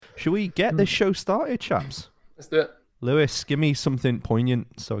Should we get this show started, chaps? Let's do it. Lewis, give me something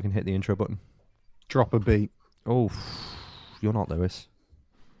poignant so I can hit the intro button. Drop a beat. Oh, you're not Lewis.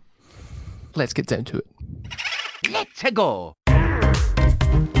 Let's get down to it. Let's go.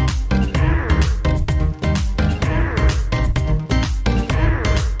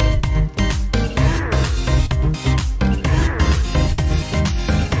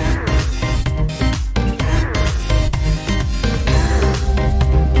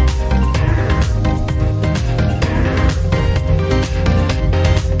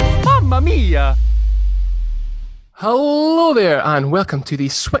 Mamma mia! Hello there, and welcome to the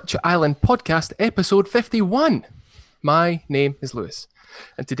Switch Island podcast, episode 51. My name is Lewis,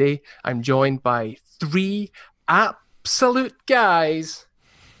 and today I'm joined by three absolute guys.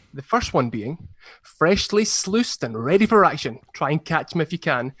 The first one being freshly sluiced and ready for action. Try and catch him if you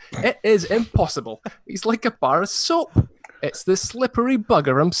can. It is impossible. He's like a bar of soap. It's the slippery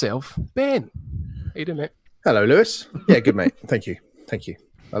bugger himself, Ben. How you doing, mate? Hello, Lewis. Yeah, good, mate. Thank you.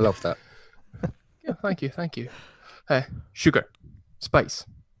 I love that. Yeah, thank you. Sugar, spice,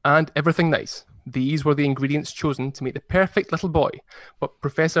 and everything nice. These were the ingredients chosen to make the perfect little boy, but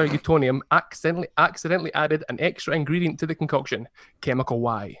Professor Utonium accidentally added an extra ingredient to the concoction, chemical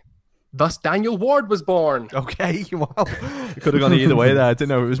Y. Thus, Daniel Ward was born. Okay, wow. It could have gone either way there. I didn't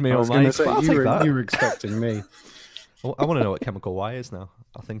know it was me I or was going to Mike. say, But I'll take that. you were expecting me. I want to know what chemical Y is now.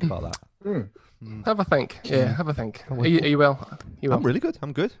 I'll think about that. Have a think. Yeah, have a think. Are you well? I'm really good.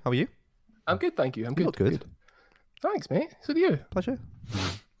 I'm good. How are you? I'm good, thank you. I'm good. look good. Thanks, mate. So do you. Pleasure.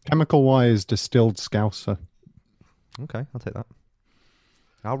 Chemical Y is distilled Scouser. Okay, I'll take that.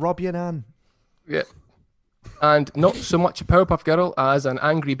 I'll rob you, Nan. Yeah. And not so much a Powerpuff Girl as an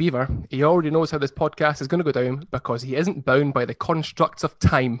angry beaver. He already knows how this podcast is going to go down because he isn't bound by the constructs of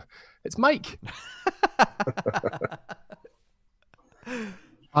time. It's Mike.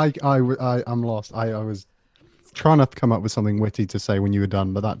 I'm lost. I was trying to come up with something witty to say when you were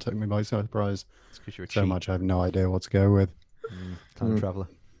done, but that took me by surprise. It's because you're a So cheat. much I have no idea what to go with. Time traveler.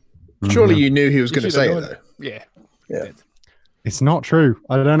 Surely you knew he was going to You say should it, have though. known. Yeah. Yeah. Did. It's not true.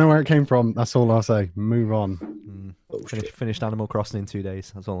 I don't know where it came from. That's all I'll say. Move on. Oh, shit. Finished Animal Crossing in 2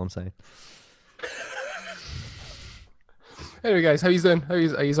 days. That's all I'm saying. Anyway, guys, how you doing? Are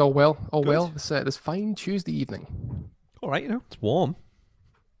you all well? All well? This fine Tuesday evening. All right, it's warm.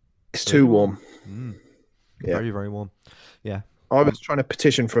 It's too warm. Yeah. Very, very warm. Yeah. I was trying to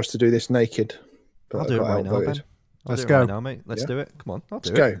petition for us to do this naked. But I'll I do it got right now, outvoted. Ben. I'll Let's do it go. right now, mate. Let's Yeah. do it. Come on. Let's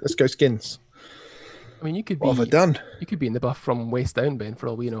go. Let's go, skins. I mean, you could What have I be done? you could be in the buff from waist down, Ben, for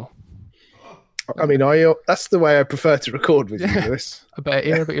all we know. I mean, that's the way I prefer to record with you, Lewis. A bit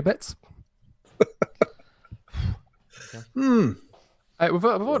of air about your bits. We've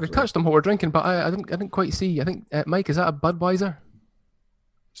already touched on what we're drinking, but I didn't quite see. I think Mike, is that a Budweiser?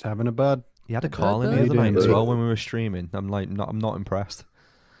 Just having a bud. He had a call in the How you other night doing, as buddy? well when we were streaming. I'm not impressed.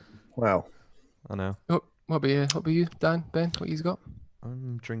 Wow. I know. What about you, Dan, Ben? What you've got?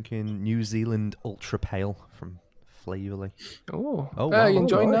 I'm drinking New Zealand Ultra Pale from Flavorly. Oh, Oh, are you wow.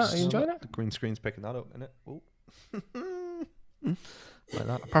 enjoying nice. that? Are you enjoying it? The green screen's picking that up, isn't it? Oh. Like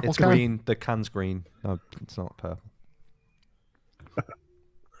that. Purple It's can. green. The can's green. No, it's not purple.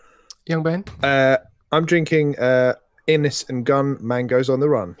 Young Ben, I'm drinking Innis and Gunn Mangoes on the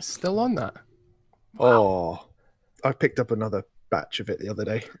Run. still on that? Oh, I picked up another batch of it the other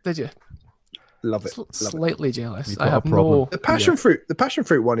day. Did you? Love it. Love it. Slightly jealous. You've I got a have problem. no. The passion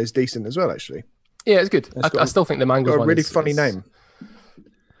fruit one is decent as well, actually. Yeah, it's good. It's got I still think the mango Got a one really is funny name.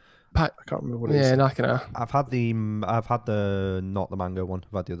 Pa- I can't remember what it is. yeah, not gonna. I've had the not the mango one.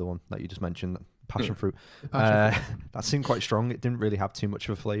 I've had the other one that you just mentioned, passion fruit. passion That seemed quite strong. It didn't really have too much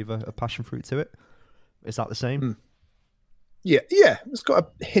of a flavour of passion fruit to it. Is that the same? Yeah. It's got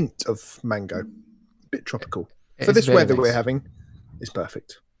a hint of mango. A bit tropical. It For is this very weather nice. we're having, it's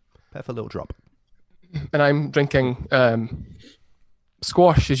perfect. Bit of a little drop. And I'm drinking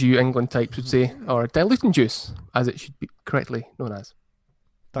squash, as you England types would say, or diluting juice, as it should be correctly known as.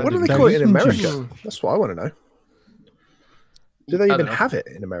 That What do didn't- they call it in America? juice. That's what I want to know. Do they I even don't know. have it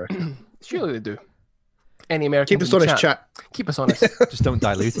in America? Surely they do. Any American Keep us honest, chat. Keep us honest. Just don't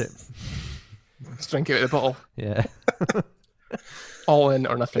dilute it. Just drink it out of the bottle. Yeah. All in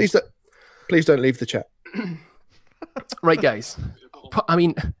or nothing. Please don't leave the chat. Right, guys. I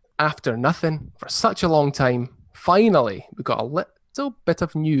mean, after nothing for such a long time, finally, we got a little bit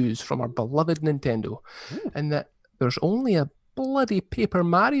of news from our beloved Nintendo, and that there's only a bloody Paper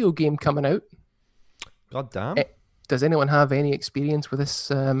Mario game coming out. God damn. Does anyone have any experience with this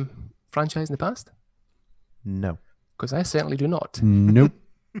franchise in the past? No. Because I certainly do not. Nope.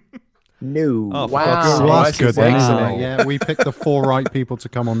 No. Oh, for Wow. God's Well, sake. that's that's good then, isn't excellent. it? Yeah, we picked the 4 right people to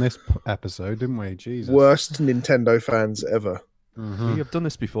come on this episode, didn't we? Jesus. Worst Nintendo fans ever. Mhm. We have done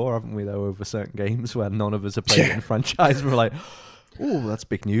this before, haven't we, though, over certain games where none of us have played it in the franchise. We're like, oh, that's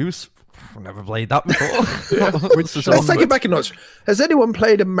big news. I've never played that before. Which, Let's take it back a notch. Has anyone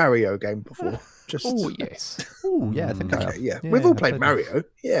played a Mario game before? Just Oh yes. Oh, yeah, I think I have. okay, yeah. We've all I played that. Mario.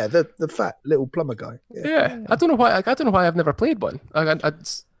 Yeah, the fat little plumber guy. Yeah. Yeah. I don't know why. I don't know why I've never played one.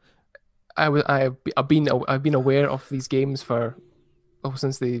 I've been aware of these games for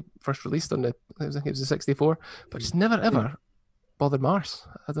since they first released on the I think it was the 64, but just never ever bothered Mars.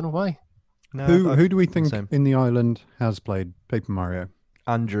 I don't know why. No, who do we think same. in the island has played Paper Mario?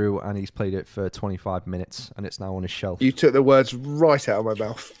 Andrew, and he's played it for 25 minutes, and it's now on his shelf. You took the words right out of my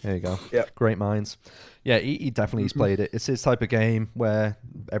mouth. There you go. Yep. Great minds. Yeah, he definitely has played it. It's his type of game where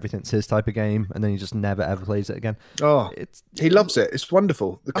everything's his type of game, and then he just never ever plays it again. Oh, It's he loves it. It's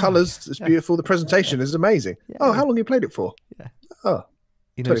wonderful. The colours, it's yeah. beautiful. The presentation is amazing. Yeah. Oh, how long you played it for? Yeah. Oh,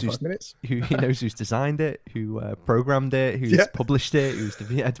 he knows 25 minutes. he knows who's designed it, who programmed it, who's Yeah. published it, who's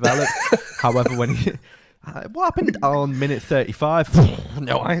developed. However, when he what happened on minute 35?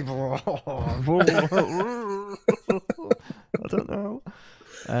 No, I don't know.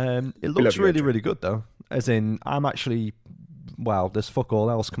 It looks love you, really, Andrew. really good though. As in, I'm actually there's fuck all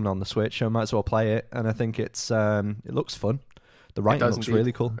else coming on the Switch, so I might as well play it. And I think it looks fun. The writing does looks indeed.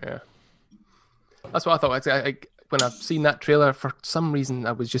 really cool. Yeah. That's what I thought. When I've seen that trailer, for some reason,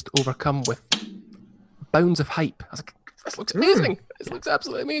 I was just overcome with bounds of hype. I was like, "This looks amazing! This looks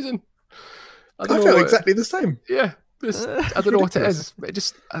absolutely amazing!" I don't know felt what- exactly the same. Yeah, I don't know what it is. It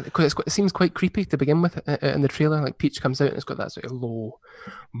just because it seems quite creepy to begin with in the trailer. Like Peach comes out and it's got that sort of low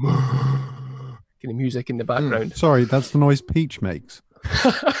kind of music in the background. Sorry, that's the noise Peach makes.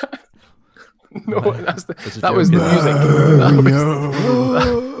 No, that a was the joke.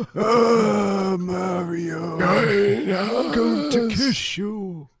 music. Mario. I'm going to kiss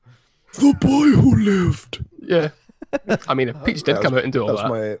you. The boy who lived. Yeah, I mean, if Peach did come out and do all That that,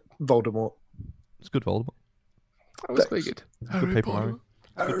 was my Voldemort. It's good Voldemort. that was quite good. Good Paper Mario.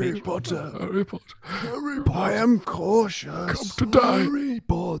 Harry Potter. Harry Potter. I am cautious. to die. Harry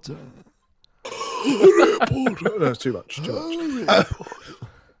Potter. No, it's too much. Too much.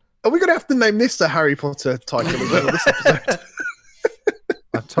 Are we going to have to name this the Harry Potter title as well? This episode?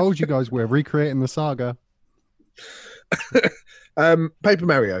 I've told you guys we're recreating the saga. Paper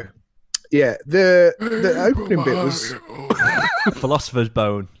Mario. Yeah, the opening bit was. Philosopher's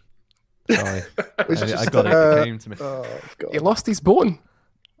Bone. Sorry. was I just, got it. It came to me. Oh He god, lost his bone.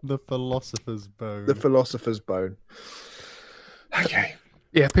 The Philosopher's Bone. the Philosopher's Bone. Okay.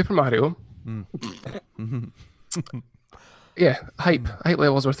 Yeah, Paper Mario. Yeah, hype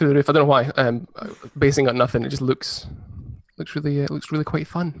levels were through the roof. I don't know why. Basing on nothing, it just looks really quite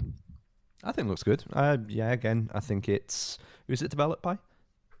fun. I think it looks good. Yeah, again, I think it's... Who's it developed by?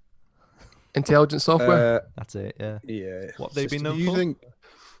 Intelligent software. That's it, yeah. Yeah. What they've been Do known you for? think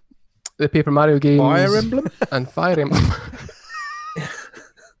The Paper Mario games. Fire Emblem. And Fire Emblem.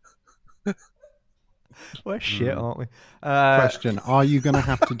 We're shit, aren't we? question? Are you going to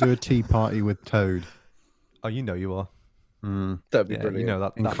have to do a tea party with Toad? Oh, you know you are. That'd be Yeah, brilliant. you know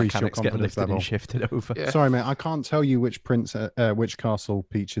that Increase your mechanic's getting confidence lifted level. and shifted over. Yeah. Sorry, mate. I can't tell you which which castle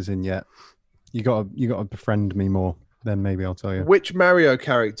Peach is in yet. You got to befriend me more. Then maybe I'll tell you. Which Mario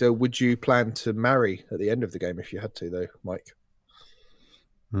character would you plan to marry at the end of the game if you had to, though, Mike?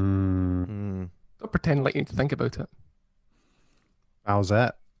 Mm. Don't pretend like you need to think about it.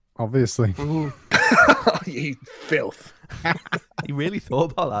 Bowsette, obviously. You filth. He really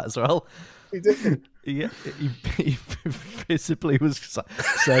thought about that as well. He did. He visibly was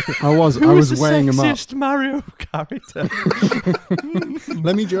circling. I was Who's the weighing him up. sexiest Mario character?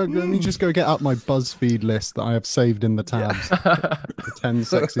 Let me just go get up my BuzzFeed list that I have saved in the tabs. The 10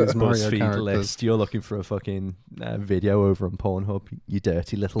 sexiest Mario BuzzFeed characters. list. You're looking for a fucking video over on Pornhub, you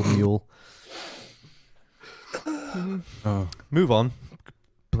dirty little mule. Oh. Move on,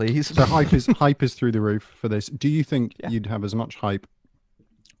 please. So hype is through the roof for this. Do you think Yeah. you'd have as much hype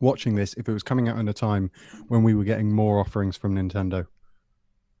watching this if it was coming out in a time when we were getting more offerings from Nintendo?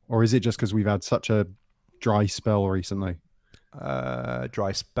 Or is it just because we've had such a dry spell recently?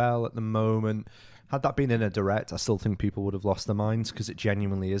 Dry spell at the moment. Had that been in a direct, I still think people would have lost their minds because it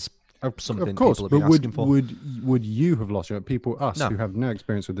genuinely is something Of course, people have but been asking for. would you have lost your people, us, No. who have no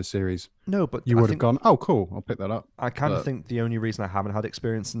experience with the series? No, but You I would have think- gone, oh, cool, I'll pick that up. I kind of But- think the only reason I haven't had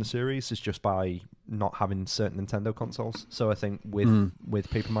experience in the series is just by not having certain Nintendo consoles. So I think with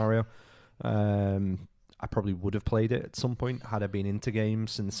Paper Mario, I probably would have played it at some point had I been into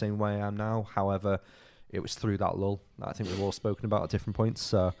games in the same way I am now. However, it was through that lull that I think we've all spoken about at different points.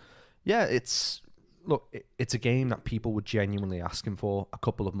 So Yeah, it's a game that people were genuinely asking for a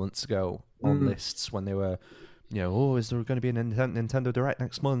couple of months ago on lists when they were, oh, is there going to be a Nintendo Direct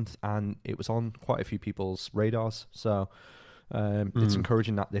next month? And it was on quite a few people's radars. So it's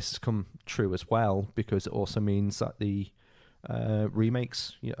encouraging that this has come true as well, because it also means that the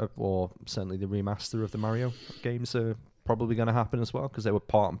remakes, or certainly the remaster of the Mario games, are probably going to happen as well, because they were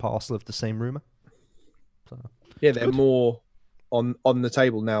part and parcel of the same rumor. So Yeah, they're more on the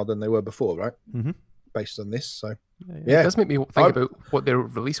table now than they were before, right? Mm-hmm. Based on this, so It does make me think about what their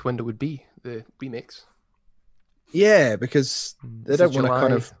release window would be, the remakes. Yeah, because they don't want to July.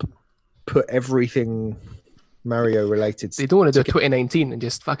 kind of put everything Mario related. They don't want to do 2019 and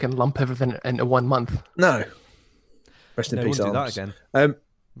just fucking lump everything into 1 month. No. Rest in No, peace, wouldn't do Arms. that again.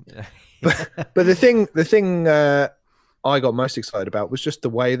 But the thing I got most excited about was just the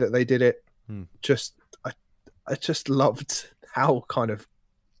way that they did it. I just loved how kind of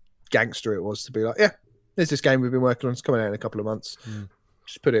gangster it was to be like, yeah, there's this game we've been working on. It's coming out in a couple of months.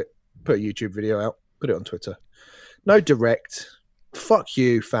 Just put a YouTube video out, put it on Twitter. No direct. Fuck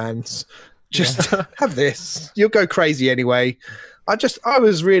you, fans. Just have this. You'll go crazy anyway. I was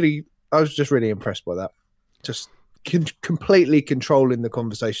just really impressed by that. Just completely controlling the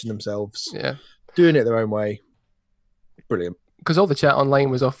conversation themselves. Yeah. Doing it their own way. Brilliant. Because all the chat online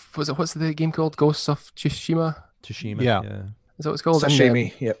was off. What's the game called? Ghosts of Tsushima. Yeah. Is that what it's called?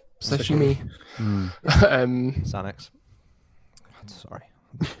 Sashimi. Yep. Sashimi. Xanax. Sorry.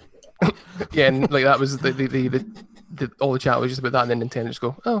 Yeah, and like that was the all the chat was just about that, and then Nintendo just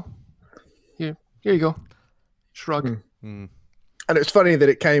go, oh, here you go, shrug. And it's funny that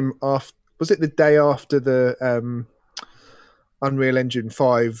it came after. Was it the day after the Unreal Engine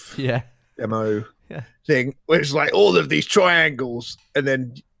 5 demo thing, where it's like all of these triangles, and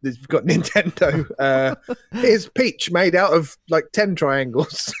then you've got Nintendo. Here's Peach made out of like 10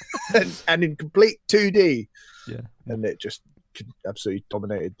 triangles and in complete 2D. Yeah, and it just absolutely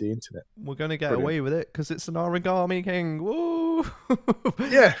dominated the internet. We're going to get away with it because it's an origami king. Woo!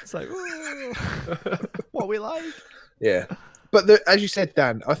 Yeah. It's like, woo! What we like. Yeah. But as you said,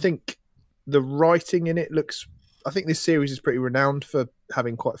 Dan, I think the writing in it looks... I think this series is pretty renowned for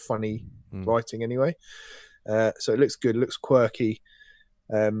having quite funny writing anyway. So it looks good. It looks quirky.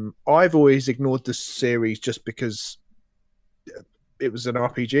 I've always ignored the series just because it was an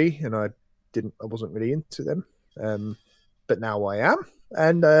RPG and I wasn't really into them. But now I am,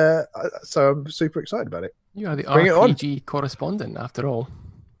 and so I'm super excited about it. You are the Bring RPG correspondent, after all.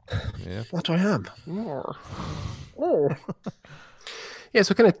 Yeah, that I am. Yeah,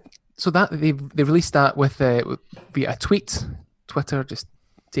 so that they released that with via a tweet, Twitter just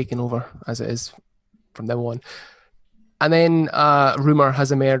taking over as it is from now on, and then rumor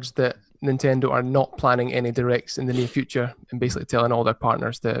has emerged that Nintendo are not planning any directs in the near future, and basically telling all their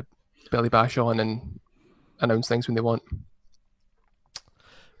partners to belly bash on and announce things when they want.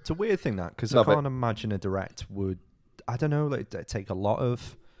 It's a weird thing, that, because I can't imagine a direct would, I don't know, like take a lot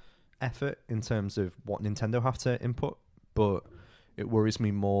of effort in terms of what Nintendo have to input, but it worries me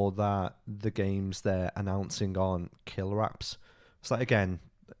more that the games they're announcing aren't killer apps. It's like, again,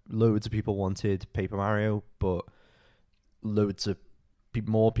 loads of people wanted Paper Mario, but loads of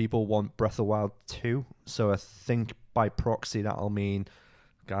more people want Breath of the Wild 2, so I think by proxy that'll mean,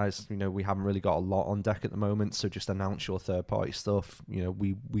 guys, we haven't really got a lot on deck at the moment, so just announce your third-party stuff.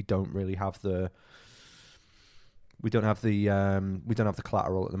 We don't really have the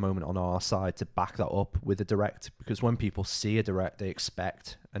collateral at the moment on our side to back that up with a direct, because when people see a direct, they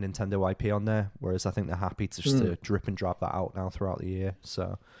expect a Nintendo IP on there, whereas I think they're happy to just to drip and drop that out now throughout the year.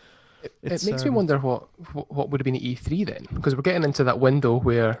 So it makes me wonder what would have been at E3 then, because we're getting into that window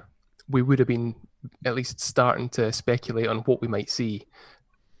where we would have been at least starting to speculate on what we might see.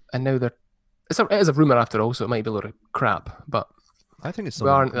 And now it is a rumor after all, so it might be a lot of crap. But I think it's we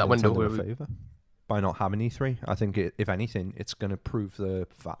are in that window where favor by not having E3. I think if anything, it's going to prove the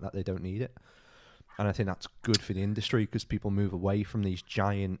fact that they don't need it, and I think that's good for the industry because people move away from these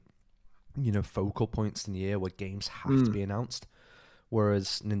giant, focal points in the year where games have to be announced.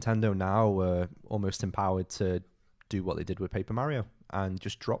 Whereas Nintendo now are almost empowered to do what they did with Paper Mario and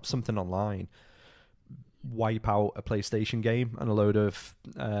just drop something online, wipe out a PlayStation game and a load of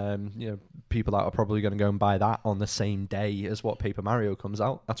people that are probably going to go and buy that on the same day as what Paper Mario comes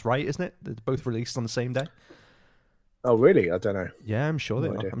out. That's right, isn't it? They're both released on the same day. Oh, really? I don't know. Yeah, I'm sure they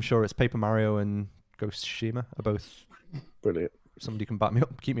are. I'm sure it's Paper Mario and Ghost of Tsushima are both brilliant. Somebody can back me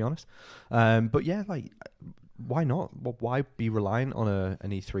up, keep me honest. But yeah, like, why not? Why be reliant on an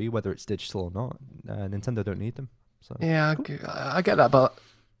E3, whether it's digital or not? Nintendo don't need them. So yeah, I get that, but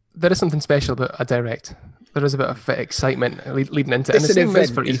there is something special about a direct. There is a bit of excitement leading into it. It's And the an same is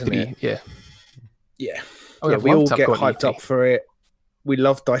event, for isn't E3. it? Yeah. Yeah, I would yeah. have We loved all to have get gone hyped E3. up for it. We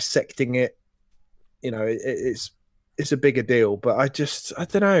love dissecting it. You know, it's a bigger deal. But I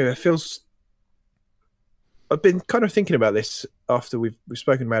don't know. It feels. I've been kind of thinking about this after we've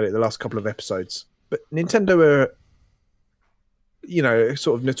spoken about it the last couple of episodes. But Nintendo are, you know,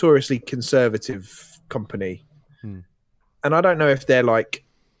 sort of notoriously conservative company, and I don't know if they're like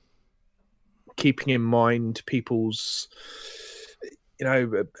keeping in mind people's, you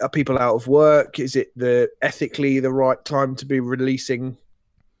know, are people out of work? Is it ethically the right time to be releasing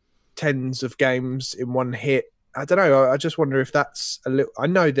tens of games in one hit? I don't know. I just wonder if that's a little. I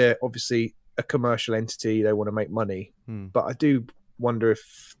know they're obviously a commercial entity; they want to make money, but I do wonder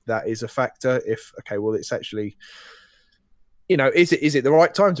if that is a factor. If okay, well, it's actually, you know, is it the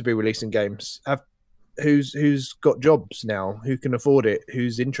right time to be releasing games? Who's got jobs now? Who can afford it?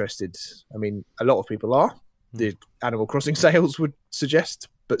 Who's interested? I mean, a lot of people are. The Animal Crossing sales would suggest,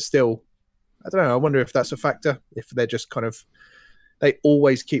 but still, I don't know. I wonder if that's a factor. If they're just kind of, they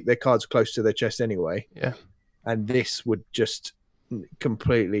always keep their cards close to their chest anyway. Yeah. And this would just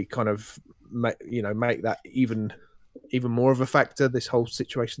completely kind of, make that even more of a factor. This whole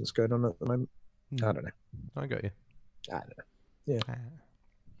situation that's going on at the moment. I don't know. I got you. I don't know. Yeah.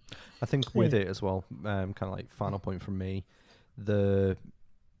 I think with it as well, kind of like final point from me, the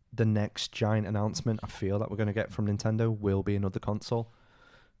next giant announcement I feel that we're going to get from Nintendo will be another console.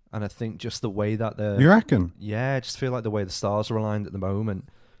 And I think just the way that You reckon? Yeah, I just feel like the way the stars are aligned at the moment,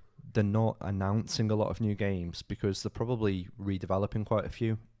 they're not announcing a lot of new games because they're probably redeveloping quite a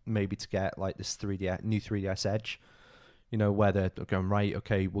few, maybe to get like this new 3DS Edge, you know, where they're going, right,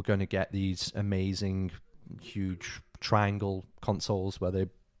 okay, we're going to get these amazing, huge triangle consoles where they're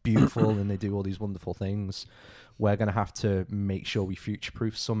beautiful and they do all these wonderful things. We're going to have to make sure we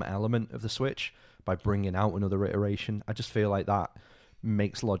future-proof some element of the Switch by bringing out another iteration. I just feel like that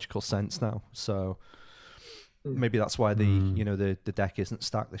makes logical sense now. So maybe that's why the deck isn't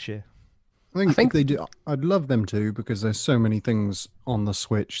stacked this year. I think if they do, I'd love them to, because there's so many things on the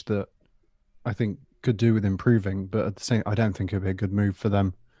Switch that I think could do with improving, but at the same, I don't think it'd be a good move for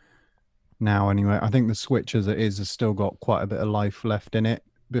them now anyway. I think the Switch as it is has still got quite a bit of life left in it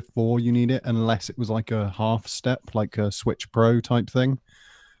before you need it, unless it was like a half step, like a Switch Pro type thing.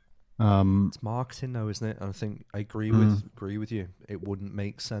 It's marketing though, isn't it? I think I agree with you. It wouldn't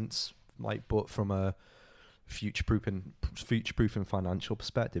make sense, like, but from a future-proofing financial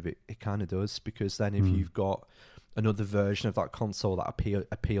perspective, it kind of does, because then if you've got another version of that console that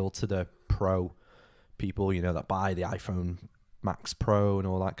appeal to the pro people, you know, that buy the iPhone Max Pro and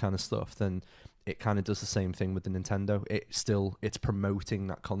all that kind of stuff, then it kind of does the same thing with the Nintendo. It's promoting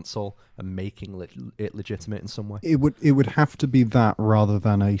that console and making it legitimate in some way. It would have to be that rather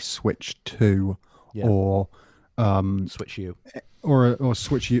than a Switch 2 or Switch U or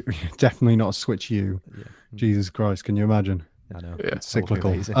Switch U. Definitely not a Switch U. Yeah. Jesus Christ, can you imagine? I know. Yeah. It's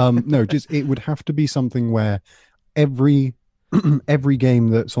cyclical. No, just it would have to be something where every game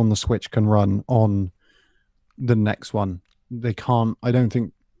that's on the Switch can run on the next one. They can't. I don't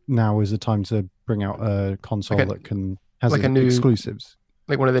think now is the time to bring out a console that has like a new exclusives.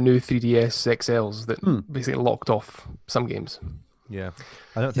 Like one of the new 3DS XLs that basically locked off some games. Yeah,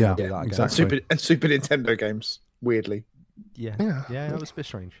 I don't think they'll do that again. Exactly. And Super Nintendo games, weirdly. Yeah, that was a bit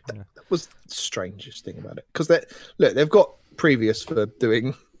strange. Yeah. That was the strangest thing about it, because they've got previous for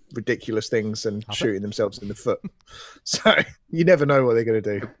doing ridiculous things and shooting themselves in the foot, so you never know what they're going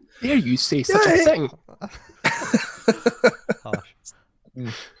to do. Dare you say such a thing? Harsh.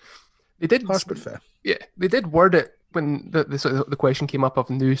 They did Harsh but fair. Yeah, they did word it when the question came up of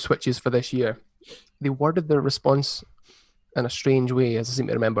new Switches for this year. They worded their response in a strange way, as I seem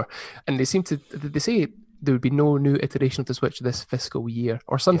to remember, and they say there would be no new iteration of the Switch this fiscal year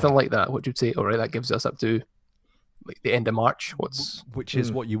or something like that. What do you say? All right, that gives us up to like the end of March. Which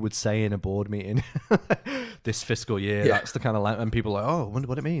is what you would say in a board meeting this fiscal year. Yeah. That's the kind of and people are like, oh, I wonder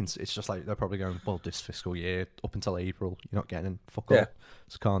what it means. It's just like they're probably going, well, this fiscal year up until April, you're not getting fuck up.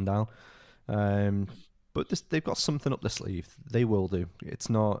 Just calm down. But they've got something up their sleeve. They will do. It's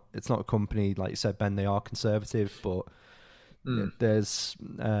not a company, like you said, Ben. They are conservative, but there's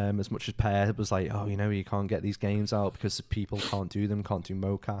as much as Pear was like, oh, you know, you can't get these games out because people can't do them, can't do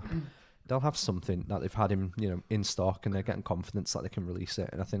mocap. They'll have something that they've had in stock, and they're getting confidence that they can release it.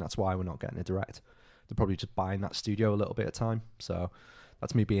 And I think that's why we're not getting a direct. They're probably just buying that studio a little bit at a time. So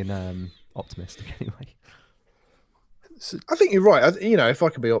that's me being optimistic anyway. I think you're right. If I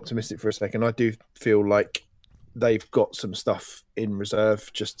could be optimistic for a second, I do feel like they've got some stuff in reserve,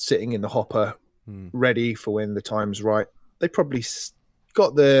 just sitting in the hopper, ready for when the time's right. They probably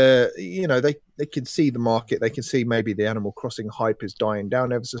got the, they can see the market. They can see maybe the Animal Crossing hype is dying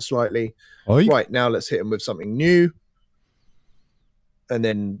down ever so slightly. Oi. Right, now let's hit them with something new. And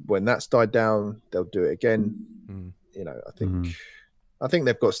then when that's died down, they'll do it again. I think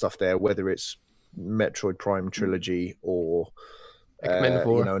they've got stuff there, whether it's Metroid Prime Trilogy or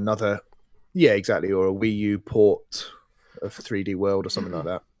another, exactly, or a Wii U port of 3D World or something like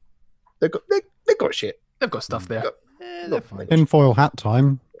that. They've got shit. They've got stuff there. They're fine. Tinfoil hat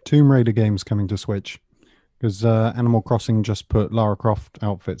time. Tomb Raider games coming to Switch because Animal Crossing just put Lara Croft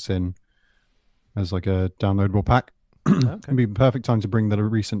outfits in as like a downloadable pack. It'd be the perfect time to bring the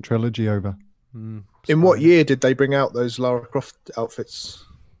recent trilogy over. In what year did they bring out those Lara Croft outfits,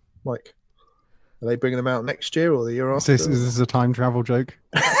 Mike? Are they bringing them out next year or the year after? Is this a time travel joke?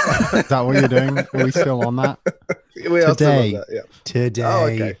 Is that what you're doing? Are we still on that? We are still on that, yeah. Today. Oh,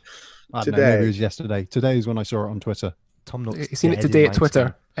 okay. I don't know, maybe it was yesterday. Today is when I saw it on Twitter. Tom looks You've seen it dead today in at my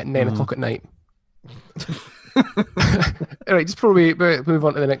Twitter screen. at 9 o'clock at night. All right, just before we move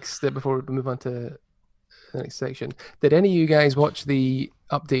on to the next, before we move on to the next section, did any of you guys watch the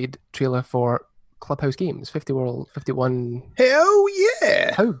updated trailer for Clubhouse Games 51? Hell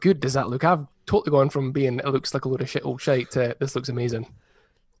yeah! How good does that look? I've totally gone from being it looks like a load of old shite to this looks amazing.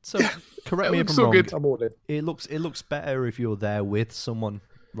 So correct me if I'm so wrong. good. I'm all in. It looks better if you're there with someone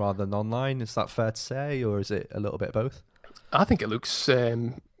rather than online. Is that fair to say, or is it a little bit of both? I think it looks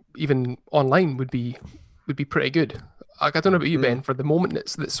even online would be pretty good. Like, I don't know about you, Ben. For the moment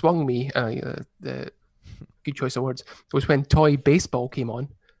that swung me, the good choice of words was when Toy Baseball came on.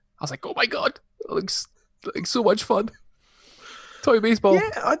 I was like, oh my god, it looks like so much fun. Toy Baseball,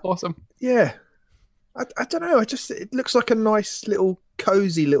 awesome. Yeah, I don't know. It looks like a nice little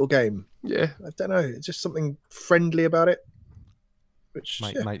cozy little game. Yeah, I don't know. It's just something friendly about it. Which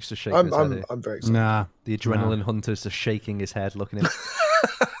Mike's just shaking his head. I'm very excited. Nah. The adrenaline hunter's just shaking his head, looking at him.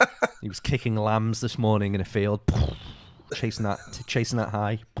 He was kicking lambs this morning in a field, chasing that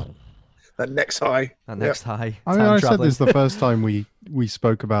high. That next high. That next high. I mean, Time I said traveling. this the first time we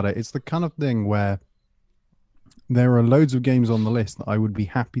spoke about it. It's the kind of thing where there are loads of games on the list that I would be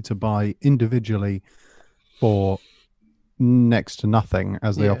happy to buy individually for next to nothing,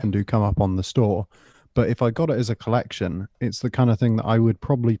 as they often do come up on the store. But if I got it as a collection, it's the kind of thing that I would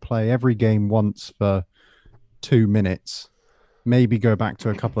probably play every game once for 2 minutes, maybe go back to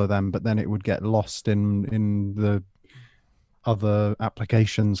a couple of them, but then it would get lost in the other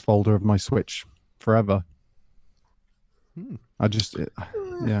applications folder of my Switch forever. I get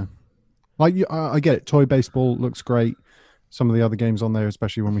it. Toy Baseball looks great. Some of the other games on there,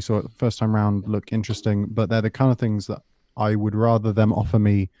 especially when we saw it the first time round, look interesting, but they're the kind of things that I would rather them offer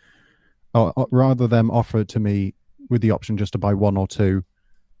it to me with the option just to buy one or two.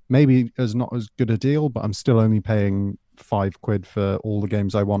 Maybe as not as good a deal, but I'm still only paying £5 for all the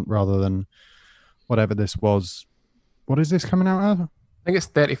games I want rather than whatever this was. What is this coming out at? I think it's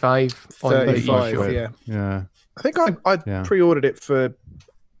 35 on 35, the Yeah. I think I pre-ordered it for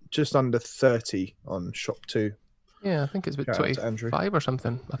just under 30 on Shop 2. Yeah, I think it's about Shout out to Andrew. 25 or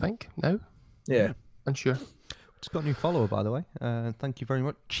something, I think, now. Yeah. Unsure. Just got a new follower, by the way. Thank you very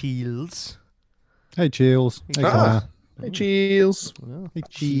much, Cheels. Hey, Cheels. Hey, Ah. Hey, Cheels. Hey,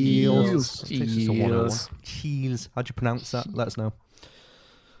 Cheels. Cheels. How'd you pronounce that? Let us know.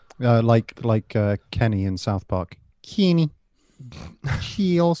 Like Kenny in South Park. Kenny.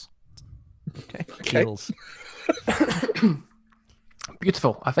 Cheels. Okay. Cheels.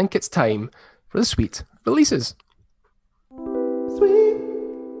 Beautiful. I think it's time for the sweet releases.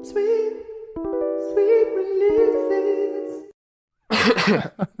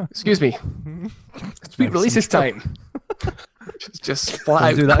 Excuse me. Sweet releases time. Just flat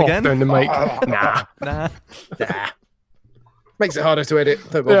out do that cough again? down the mic. Nah. Nah. Makes it harder to edit.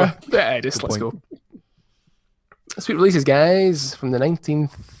 Don't bother. Let's go. Sweet releases, guys, from the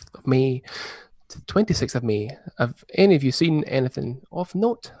 19th of May to 26th of May. Have any of you seen anything of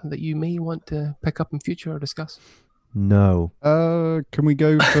note that you may want to pick up in future or discuss? No. Can we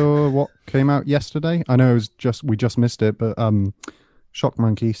go for what came out yesterday? I know we just missed it, but Shock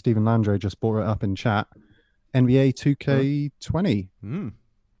Monkey Stephen Landry just brought it up in chat. NBA 2K20,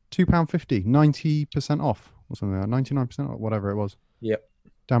 £2.50, 90% off or something like that, 99% off, whatever it was. Yep.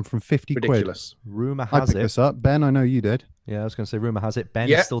 Down from 50 Ridiculous. Rumor quid. I has picked it. this up. Ben, I know you did. Yeah, I was going to say rumor has it. Ben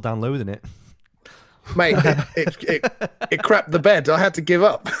Yeah. is still downloading it. Mate, it crapped the bed. I had to give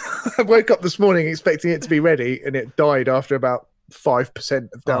up. I woke up this morning expecting it to be ready, and it died after about 5%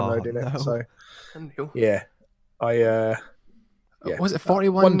 of downloading no. it. So, Unreal. yeah. Yeah. Was it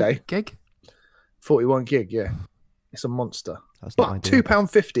 41 One day. gig? 41 gig, yeah. It's a monster. That's not But ideal.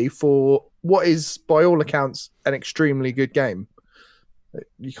 £2.50 for what is, by all accounts, an extremely good game.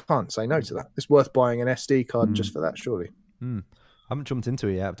 You can't say no to that. It's worth buying an SD card just for that, surely. I haven't jumped into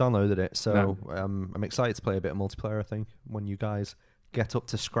it yet. I've downloaded it, so I'm excited to play a bit of multiplayer, I think, when you guys get up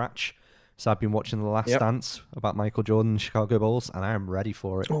to scratch. So I've been watching The Last Dance about Michael Jordan and Chicago Bulls, and I am ready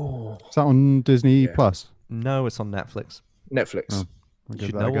for it. Oh, Is that on Disney Plus? No, it's on Netflix. Netflix. Oh, You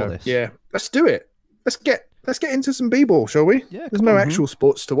should know all this. Yeah, let's do it. Let's get into some b-ball, shall we? Yeah, There's no actual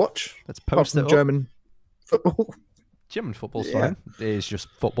sports to watch. Let's Apart post it from up. German football. German football's Yeah. fine. It's just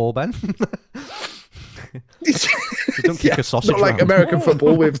football, Ben. You don't kick a sausage not like round. American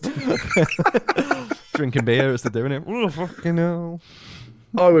football with. Drinking beer as they're doing it. Oh, fucking hell.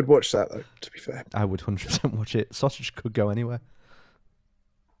 I would watch that though. To be fair, I would 100% watch it. Sausage could go anywhere.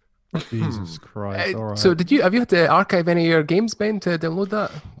 Jesus Christ! All right. So have you had to archive any of your games, Ben, to download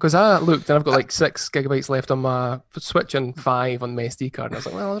that? Because I looked and I've got like 6 gigabytes left on my Switch and 5 on my SD card, and I was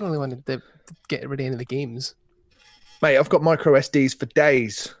like, well, I don't really want to get rid of any of the games. mate, I've got micro SDs for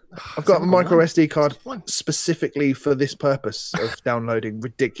days. I've got a micro SD card One. specifically for this purpose of downloading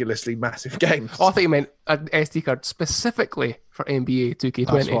ridiculously massive games. Oh, I thought you meant an SD card specifically for NBA 2K20.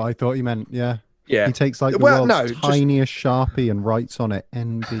 That's what I thought you meant. Yeah. Yeah. He takes like the Well, world's no, just- tiniest Sharpie and writes on it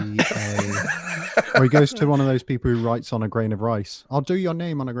NBA. Or he goes to one of those people who writes on a grain of rice. I'll do your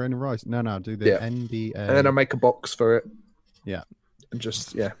name on a grain of rice. No, do the Yeah. NBA. And then I make a box for it. Yeah. And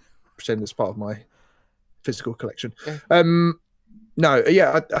just pretend it's part of my physical collection. Yeah. No,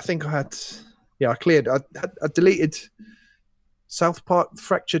 I think I had I cleared I deleted South Park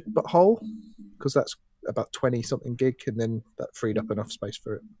Fractured But Whole because that's about 20 something gig, and then that freed up enough space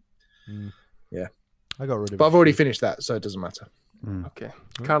for it. Yeah. I got rid of But it. I've already finished that, so it doesn't matter. Okay.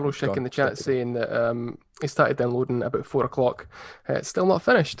 Carlos Schick in the chat saying that he started downloading about 4 o'clock. It's still not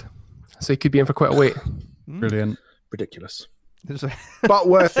finished. So he could be in for quite a wait. Brilliant. Ridiculous. It's, But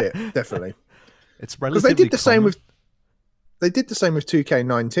worth it, definitely. it's Because relatively they did the same common. with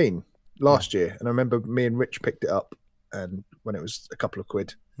 2K19 last year, and I remember me and Rich picked it up, and when it was a couple of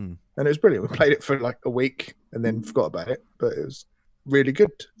quid, and it was brilliant. We played it for like a week and then forgot about it, but it was really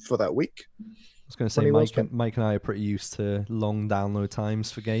good for that week. I was going to say, when he was Mike and I are pretty used to long download times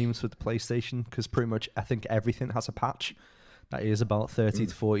for games with the PlayStation because pretty much I think everything has a patch that is about 30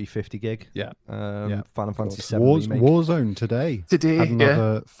 to 40, 50 gig. Yeah. Final Fantasy VII remake. Warzone today. Today, Had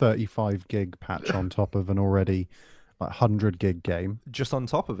another 35 gig patch on top of an already like 100 gig game. Just on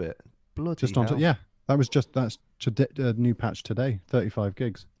top of it. Bloody Just on hell. top. Yeah. That's a new patch today. 35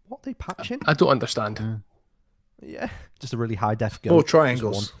 gigs. What are they patching? I don't understand. Yeah. Just a really high def gun. More Just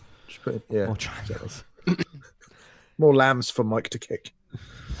triangles. Just put one. yeah. More triangles. More lambs for Mike to kick.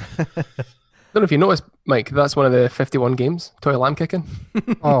 I don't know if you noticed, Mike, that's one of the 51 games. Toy Lamb kicking.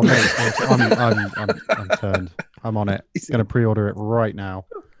 Oh, mate. I'm turned. I'm on it. Going to pre-order it right now.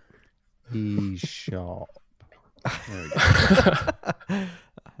 eShop. There we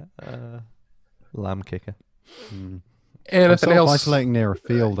go. Lamb kicker. I'm Anything else? isolating near a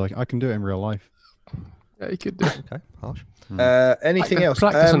field. I can do it in real life. Yeah, you could do. Okay, harsh. Anything else?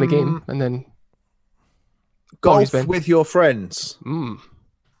 Practice on the game and then Golf Ben. with your friends. mm,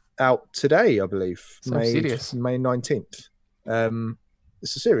 Out today, I believe. Sounds serious. May 19th.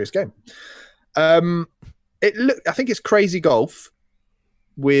 It's a serious game. I think it's crazy golf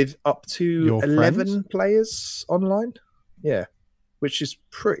with up to Your 11 friends? players online. Yeah. Which is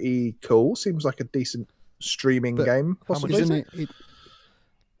pretty cool. Seems like a decent streaming But game, possibly. Isn't it?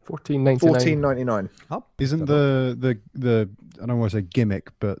 $14.99. $14.99. Isn't the I don't want to say gimmick,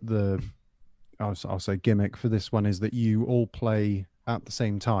 but I'll say gimmick for this one is that you all play at the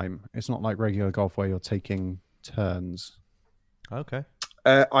same time. It's not like regular golf where you're taking turns. Okay.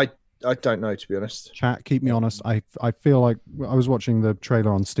 I don't know, to be honest. Chat, keep me honest. I feel like I was watching the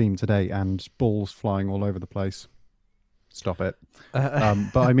trailer on Steam today and balls flying all over the place. Stop it.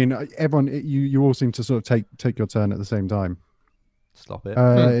 But I mean, everyone, you all seem to sort of take your turn at the same time. Stop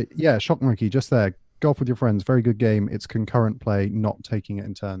it. Yeah, Shock Monkey, just there. Golf with your friends, very good game. It's concurrent play, not taking it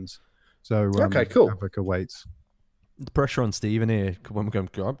in turns. So Okay, cool. Africa waits. The pressure on Stephen here. When we're going,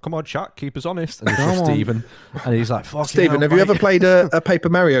 come on, chat, keep us honest. And it's Come just on. Stephen. And he's like, fuck Stephen, have you ever played a Paper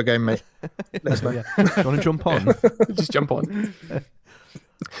Mario game, mate? Let us know. Yeah. Do you want to jump on? Just jump on.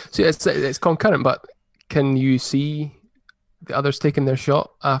 So it's concurrent, but can you see the others taking their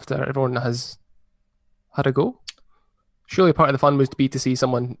shot after everyone has had a go? Surely part of the fun was to be to see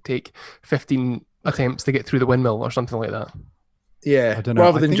someone take 15 attempts to get through the windmill or something like that. Yeah. I don't know.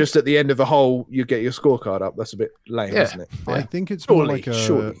 Rather I than think- just at the end of the hole, you get your scorecard up. That's a bit lame, Yeah. isn't it? I think it's Surely you can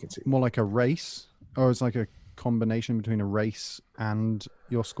see. more like a race, or it's like a combination between a race and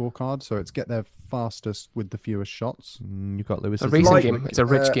your scorecard. So it's get there fastest with the fewest shots. You got Lewis. It's a racing like- game. It's a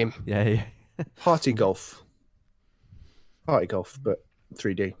rich game. Yeah. Party golf. Party golf, but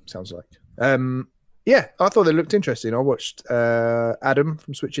 3D sounds like. Yeah, I thought they looked interesting. I watched Adam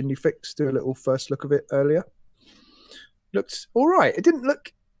from Switch Indie Fix do a little first look of it earlier. Looked all right. It didn't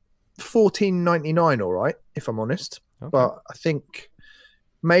look $14.99 all right, if I'm honest. Okay. But I think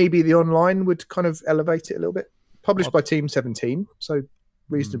maybe the online would kind of elevate it a little bit. Published by Team 17, so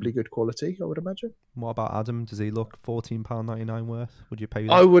reasonably good quality, I would imagine. What about Adam? Does he look £14.99 worth? Would you pay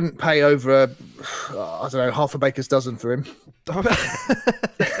that? I wouldn't pay over, I don't know, half a baker's dozen for him.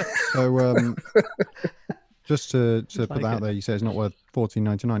 So, just to put like that out it. there, you say it's not worth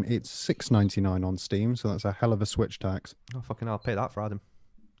 $14.99. It's $6.99 on Steam, so that's a hell of a Switch tax. Oh, fucking hell, I'll pay that for Adam.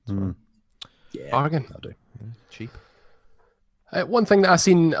 Yeah, Bargain. I'll do. Yeah, cheap. One thing that I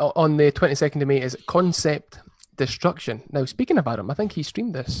seen on the 22nd of May is Concept Destruction. Now, speaking of Adam, I think he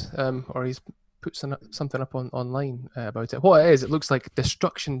streamed this, or he's put something up online about it. What it is, it looks like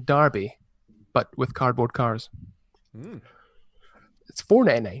Destruction Derby, but with cardboard cars. It's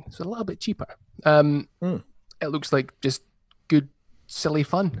 $4.99, so a little bit cheaper. It looks like just good, silly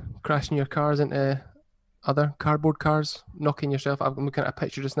fun, crashing your cars into other cardboard cars, knocking yourself. I'm looking at a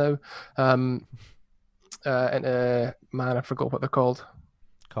picture just now. Into man, I forgot what they're called.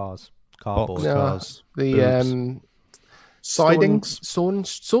 Cars. Cardboard. No, Cars. the Sidings, stone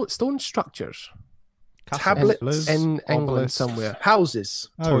structures tablets, in England obelisks. somewhere. houses,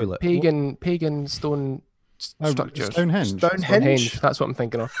 Toilet. Pagan stone structures. Stonehenge. Stonehenge. That's what I'm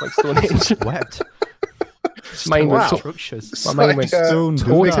thinking of, like Stonehenge. Wet. Mine Wow. was Structures. It's My mind like went a stone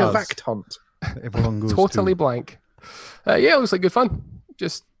totally Buddhas. fact hunt. Everyone goes totally to. blank. Yeah, it looks like good fun.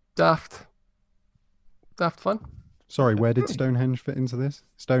 Just daft fun. Sorry, where did Stonehenge fit into this?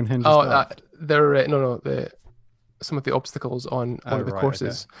 Stonehenge. Oh, is daft. they're no. Some of the obstacles on one of the right,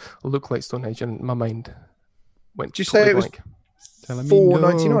 courses look like Stonehenge, and my mind went Did you totally say it was blank. Telling me no.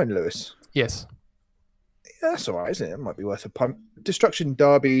 $4.99, Lewis? Yes. Yeah, that's all right, isn't it? It might be worth a punt. Destruction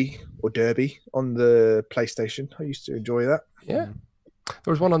Derby or Derby on the PlayStation. I used to enjoy that. Yeah.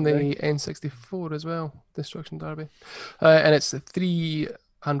 There was one on the N64 as well, Destruction Derby. And it's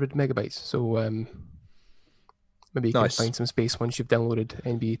 300 megabytes. So maybe you Nice. can find some space once you've downloaded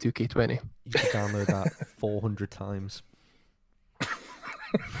NBA 2K20. You can download that 400 times.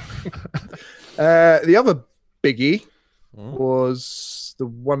 The other biggie Mm. was the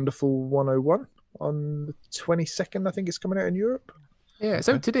Wonderful 101 on the 22nd. I think it's coming out in Europe. Yeah, it's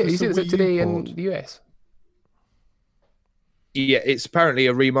out today. It's You said a it's out Wii U today in port. the US. Yeah, it's apparently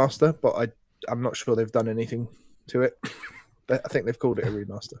a remaster, but I'm not sure they've done anything to it. But I think they've called it a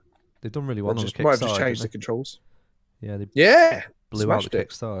remaster. They've done really Or well on just, the might have Kickstarter. just changed the didn't controls. they? Yeah, they Yeah, blew out the smashed it.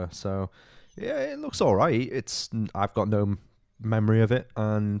 Kickstarter. So, yeah, it looks all right. I've got no memory of it,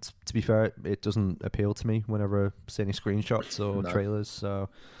 and to be fair, it doesn't appeal to me whenever I see any screenshots or No. trailers. So,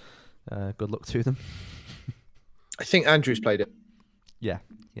 good luck to them. I think Andrew's played it. Yeah,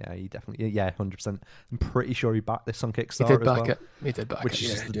 he definitely, 100%. I'm pretty sure he backed this on He Kickstarter did as back well. it. He did back Which it.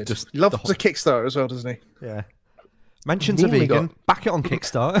 is Yeah. he did. just He loves the whole- a Kickstarter as well, doesn't he? Yeah. Mentions a Nearly vegan, got- back it on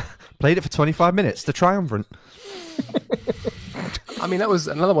Kickstarter, played it for 25 minutes, the triumvirate. I mean, that was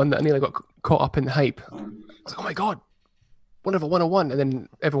another one that I nearly got caught up in the hype. I was like, oh my God, Wonderful 101. And then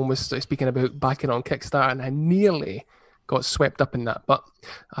everyone was sort of speaking about backing on Kickstarter, and I nearly got swept up in that. But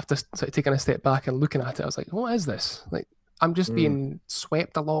after sort of taking a step back and looking at it, I was like, what is this? Like, I'm just being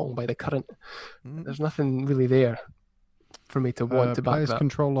swept along by the current. There's nothing really there for me to want to back Players that.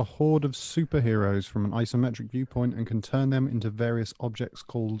 control a horde of superheroes from an isometric viewpoint and can turn them into various objects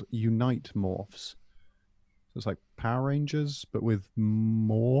called Unite morphs. So it's like Power Rangers, but with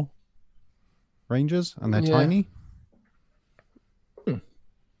more Rangers, and they're Yeah. tiny.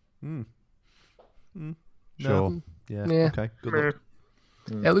 Sure. Yeah, Yeah. okay, good luck.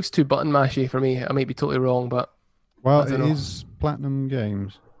 It looks too button mashy for me. I might be totally wrong, but Well, I don't it know. is Platinum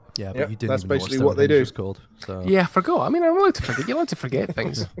Games. Yeah, but Yep, you didn't that's even know basically what they Stonehenge do. was called. So. yeah, I forgot. I mean, I'm allowed to forget. You're allowed to forget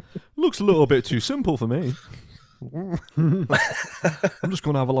things. Looks a little bit too simple for me. I'm just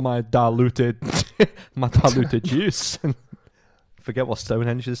going to have all of my diluted juice and forget what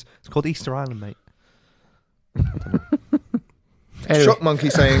Stonehenge is. It's called Easter Island, mate. Anyway, Shock Monkey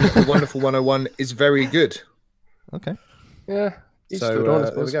saying the Wonderful 101 is very good. Okay. yeah. each So to their own, I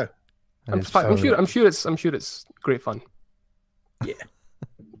there we suppose. go. That I'm is fine. fair I'm sure it's great fun. Yeah.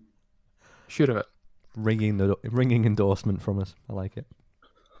 Sure of it. ringing endorsement from us. I like it.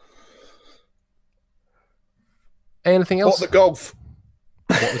 Anything What else? the golf?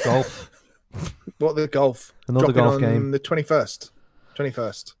 What the golf? What the golf? Another Dropping golf on game. the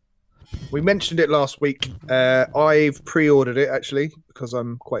 21st. We mentioned it last week. I've pre-ordered it actually because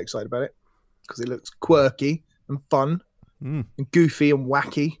I'm quite excited about it because it looks quirky and fun Mm. and goofy and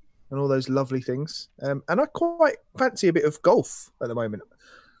wacky. and all those lovely things. And I quite fancy a bit of golf at the moment.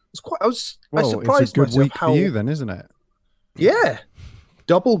 I Well, surprised it's a good myself week how for you then, isn't it? yeah,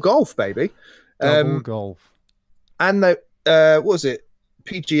 double golf, baby. Double golf. And the what was it?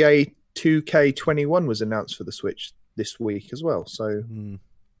 PGA 2K21 was announced for the Switch this week as well. So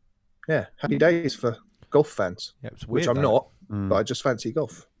yeah, happy days for golf fans. Yeah, it's which weird. I'm not, but I just fancy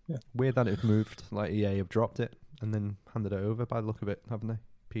golf. Yeah. Weird that it moved. Like EA have dropped it and then handed it over by the look of it, haven't they?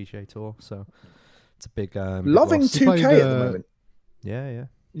 PGA Tour. So it's a big. Loving big 2K at the moment. Yeah.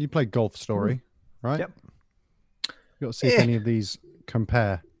 You played Golf Story, right? Yep. You got to see if any of these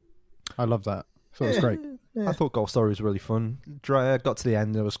compare. I love that. I thought it was great. Yeah. I thought Golf Story was really fun. Got to the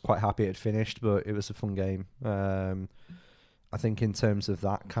end, I was quite happy it had finished, but it was a fun game. I think in terms of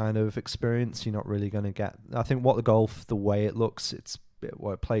that kind of experience, you're not really going to get. I think the way it looks, it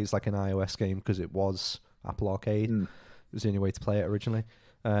plays like an iOS game because it was Apple Arcade. It was the only way to play it originally.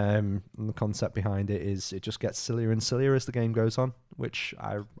 And the concept behind it is it just gets sillier and sillier as the game goes on, which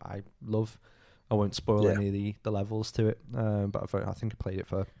I love. I won't spoil any of the levels to it, but I think I played it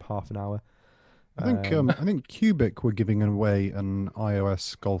for half an hour. I think Cubic were giving away an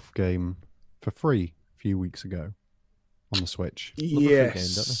iOS golf game for free a few weeks ago on the Switch.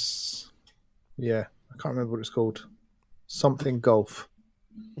 Yes. Yeah, I can't remember what it's called. Something golf.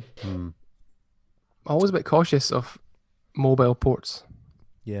 I'm always a bit cautious of mobile ports.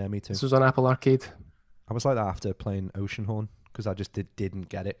 Yeah, me too. This was on Apple Arcade. I was like that after playing Oceanhorn because I just didn't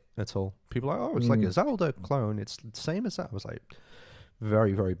get it at all. People are like, oh, it's like a Zelda clone. It's the same as that. I was like,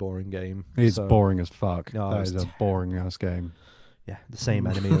 very, very boring game. It's boring as fuck. No, that is a boring ass game. Yeah, the same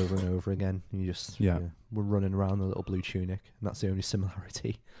enemy over and over again. You just we're running around in a little blue tunic, and that's the only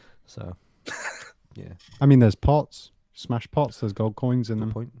similarity. So, yeah. I mean, there's pots, smash pots. There's gold coins in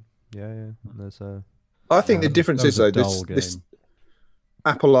them. Point. Yeah. And there's I think the difference is though this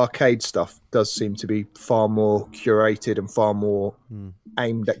Apple Arcade stuff does seem to be far more curated and far more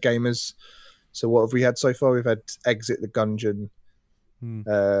aimed at gamers. So what have we had so far? We've had Exit the Gungeon.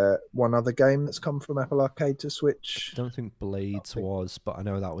 One other game that's come from Apple Arcade to Switch. I don't think Blades was, but I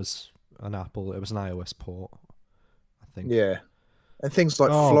know that was an Apple. It was an iOS port, I think. Yeah, and things like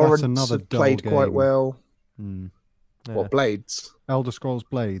Florence another have played dull quite game. well. Yeah. What Blades? Elder Scrolls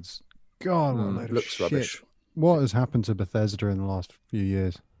Blades. God, what a load of looks shit. rubbish. What has happened to Bethesda in the last few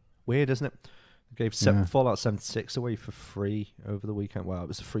years? Weird, isn't it? They gave Fallout 76 away for free over the weekend. Well, it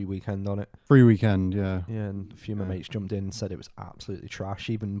was a free weekend on it. Free weekend, yeah. Yeah, and a few of my mates jumped in and said it was absolutely trash,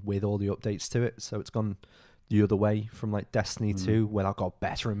 even with all the updates to it. So it's gone the other way from like Destiny 2, where that got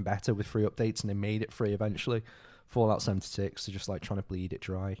better and better with free updates, and they made it free eventually. Fallout 76 are just like trying to bleed it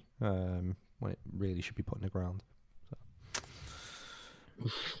dry when it really should be put in the ground. So.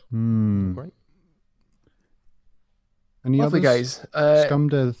 Great. Any Lovely others? guys.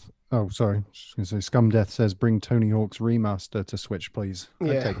 Scumdeath. Oh, sorry. Just gonna say, Scumdeath says, "Bring Tony Hawk's remaster to Switch, please."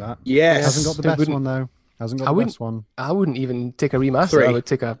 Yeah. I'd take that. Yes. Hasn't got the best one though. Hasn't got the best one. I wouldn't even take a remaster. 3. I would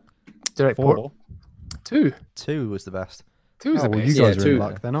take a direct 4. port. 2. 2 was the best. 2 is Oh, the well, best. you guys are 2. in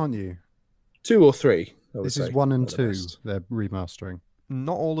luck then, aren't you? 2 or 3. This is 1 and 2. They're remastering.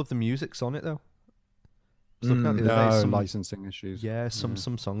 Not all of the music's on it though. I was looking at the other day, No some licensing issues. Yeah, some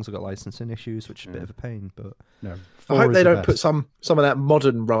songs have got licensing issues, which is a bit of a pain. But No. I hope 4 they is the don't put best. some of that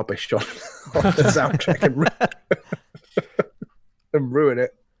modern rubbish on the soundtrack and ruin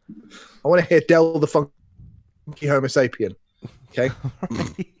it. I want to hear Del the Funky Homo Sapien. Okay.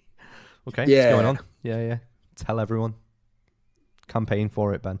 Okay, Yeah. what's going on? Yeah. Tell everyone. Campaign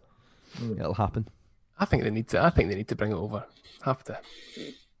for it, Ben. It'll happen. I think they need to bring it over. Have to.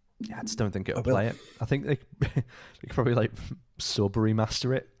 Yeah, I just don't think it'll will. play it. I think they could probably like sub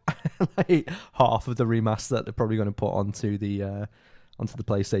remaster it. Like half of the remaster that they're probably going to put onto the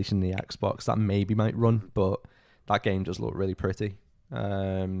PlayStation and the Xbox that maybe might run, but that game does look really pretty.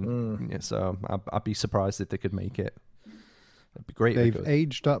 Yeah, so I'd be surprised if they could make it. It'd be great. They've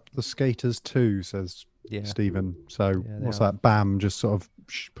aged up the skaters too, says Stephen. So what's that? Bam, just sort of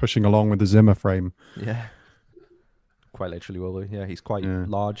pushing along with the Zimmer frame. Yeah. Quite literally will be. Yeah, he's quite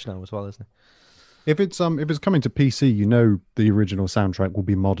large now as well, isn't If it's coming to PC, you know the original soundtrack will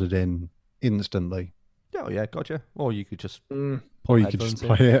be modded in instantly. he? Oh yeah, gotcha. Or you could just Or you could just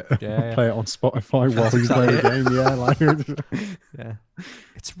headphones play it, Yeah. play it on Spotify while you play the game. Yeah, like yeah.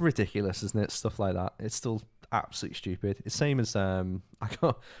 It's ridiculous, isn't it? Stuff like that. It's still absolutely stupid. It's same as I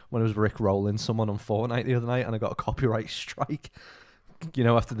got when I was Rick rolling someone on Fortnite the other night, and I got a copyright strike. You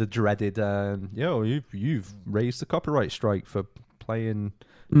know, after the dreaded, you've raised the copyright strike for playing.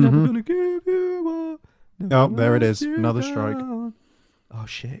 Never gonna give you up. Oh, there it is. Another strike. Oh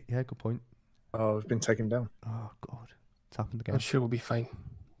shit! Yeah, good point. Oh, I've been taken down. Oh god, it's happened again. I'm sure we'll be fine.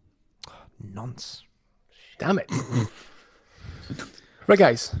 Nonce. Damn it. Right,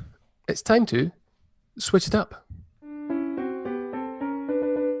 guys, it's time to switch it up.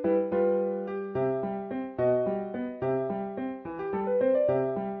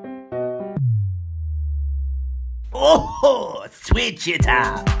 Oh, switch it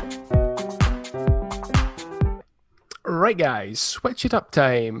up. Right, guys, switch it up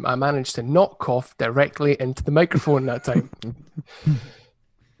time. I managed to not cough directly into the microphone that time.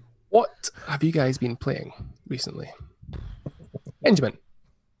 What have you guys been playing recently? Benjamin.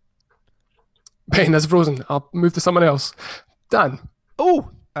 Ben, that's frozen. I'll move to someone else. Dan.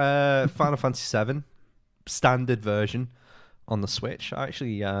 Final Fantasy VII standard version on the Switch.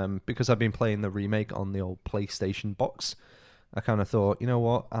 Actually, because I've been playing the remake on the old PlayStation box, I kind of thought, you know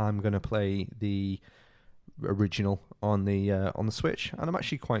what, I'm gonna play the original on the Switch, and I'm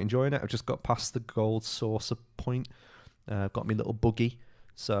actually quite enjoying it. I've just got past the gold saucer point. Got me little buggy,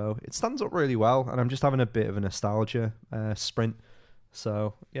 so it stands up really well, and I'm just having a bit of a nostalgia sprint.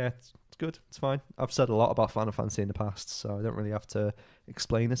 So yeah, it's good. It's fine. I've said a lot about Final Fantasy in the past, so I don't really have to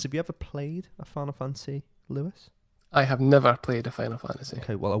explain this. Have you ever played a Final Fantasy, Lewis? I have never played a Final Fantasy.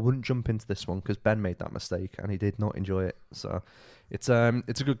 Okay, well, I wouldn't jump into this one because Ben made that mistake and he did not enjoy it. So it's a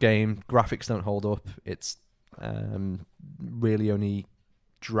good game. Graphics don't hold up. It's really only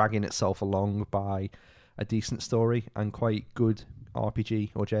dragging itself along by a decent story and quite good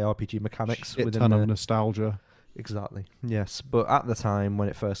RPG or JRPG mechanics. A ton of nostalgia. Exactly. Yes, but at the time when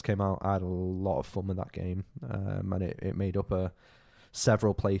it first came out, I had a lot of fun with that game, and it made up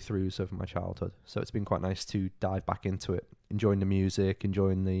several playthroughs of my childhood. So it's been quite nice to dive back into it, enjoying the music,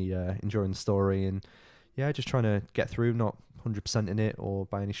 enjoying the story, and yeah, just trying to get through. Not 100% in it or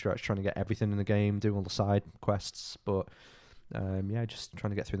by any stretch trying to get everything in the game, doing all the side quests, but just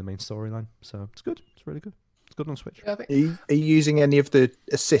trying to get through the main storyline. So it's good. It's really good. It's good on Switch. Yeah, Are you using any of the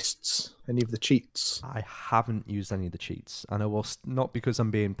assists, any of the cheats? I haven't used any of the cheats, and I will not because I'm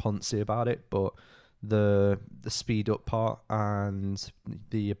being poncy about it, but the speed up part and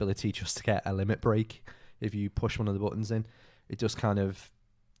the ability just to get a limit break if you push one of the buttons in, it just kind of,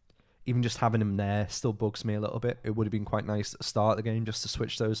 even just having them there still bugs me a little bit. It would have been quite nice at the start of the game just to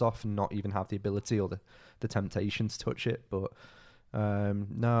switch those off and not even have the ability or the temptation to touch it, but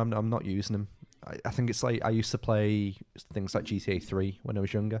no, I'm not using them. I think it's like I used to play things like GTA 3 when I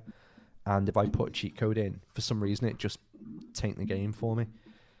was younger, and if I put a cheat code in, for some reason it just taint the game for me.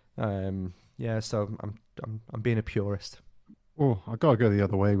 So I'm being a purist. Oh, I gotta go the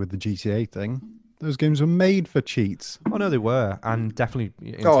other way with the GTA thing. Those games were made for cheats. Oh no, they were, and definitely.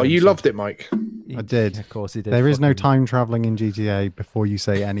 You loved it, Mike. I did. Of course, he did. There is no time traveling in GTA before you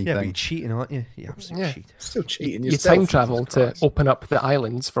say anything. Yeah, but you're cheating, aren't you? You absolutely cheat. Still cheating. You time travel to open up the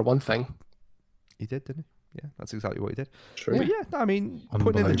islands for one thing. He did, didn't he? Yeah, that's exactly what he did. True. But yeah, I mean,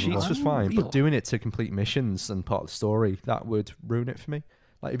 putting in the cheats was fine, but doing it to complete missions and part of the story, that would ruin it for me.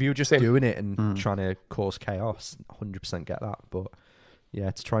 Like, if you were just doing it and trying to cause chaos, 100% get that. But yeah,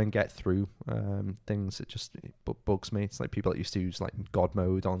 to try and get through things, it bugs me. It's like people that used to use like God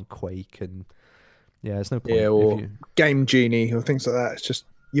mode on Quake, and yeah, there's no point. Yeah, or Game Genie or things like that. It's just,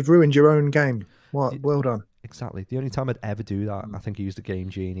 you've ruined your own game. Well done. Exactly. The only time I'd ever do that, I think I used a Game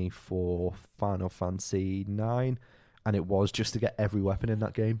Genie for Final Fantasy 9, and it was just to get every weapon in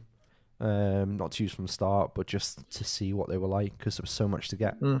that game. Not to use from the start, but just to see what they were like, because there was so much to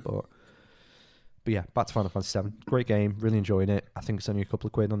get. But yeah, back to Final Fantasy 7. Great game, really enjoying it. I think it's only a couple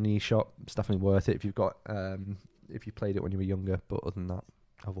of quid on the eShop. It's definitely worth it if you've got if you played it when you were younger. But other than that,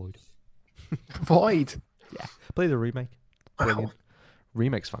 avoid. Avoid. Yeah, play the remake. Brilliant.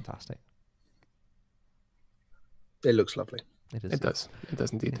 Remake's fantastic. It looks lovely. It is. It does. It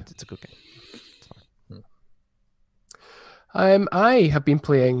does indeed. It's a good game. It's fine. I have been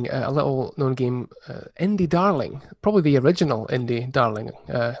playing a little known game, Indie Darling, probably the original Indie Darling,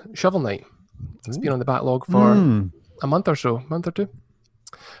 Shovel Knight. It's been on the backlog for a month or two.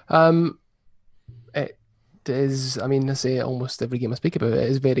 It is, I mean, I say almost every game I speak about, it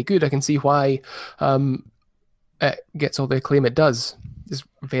is very good. I can see why it gets all the acclaim it does. It's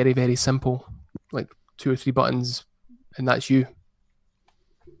very, very simple, like 2 or 3 buttons, and that's you.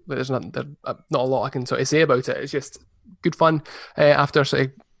 There's not a lot I can sort of say about it. It's just good fun. After sort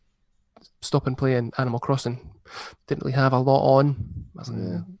of stopping playing Animal Crossing, didn't really have a lot on.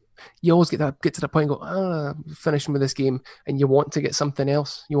 You always get to that point and go, finishing with this game, and you want to get something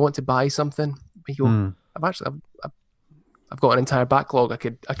else. You want to buy something. But I've got an entire backlog. I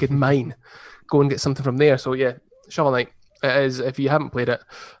could mine, go and get something from there. So yeah, Shovel Knight. It is, if you haven't played it,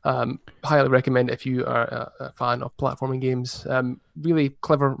 highly recommend it if you are a fan of platforming games. Really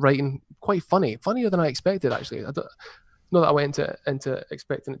clever writing, quite funny, funnier than I expected actually. not that I went into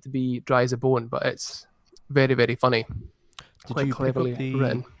expecting it to be dry as a bone, but it's very, very funny. Did Quite you pick cleverly up the?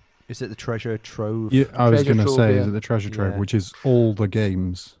 written. Is it the treasure trove? Yeah, I was Treasure going to trove, say, yeah. is it the treasure trove, Yeah. which is all the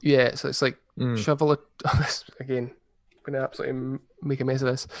games? Yeah, so it's like Mm. Shovel of again. I'm gonna absolutely make a mess of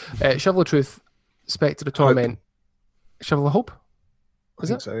this. Shovel of Truth, Spectre of Torment, Shovel of Hope. I Is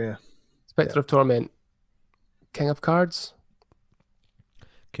think it? so, yeah. Spectre of Torment, King of Cards,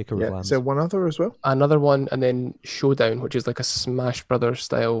 Kicker of Yeah. Lambs. Is there one other as well? another one, and then Showdown, which is like a Smash Brothers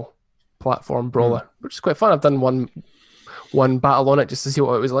style platform brawler, which is quite fun. I've done one battle on it just to see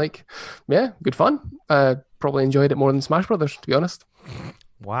what it was like. Yeah, good fun. Probably enjoyed it more than Smash Brothers, to be honest.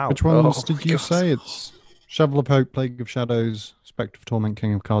 Wow. Which ones Oh, did you God. say? It's Shovel of Hope, Plague of Shadows, Spectre of Torment,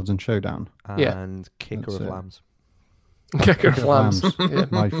 King of Cards, and Showdown. Yeah. And Kicker That's of it. Lambs. Kicker of Kicker of Lambs. Lambs. Yeah.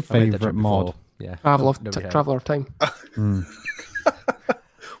 My I made that favourite joke mod. before. Yeah. Traveler Nobody had it. Traveler of Time. Mm.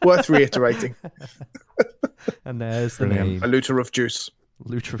 Worth reiterating. And there's the Brilliant. name. A looter of juice.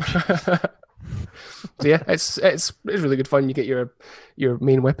 Looter of So yeah, it's really good fun. You get your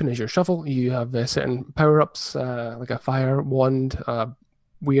main weapon is your shovel. You have certain power ups, like a fire wand,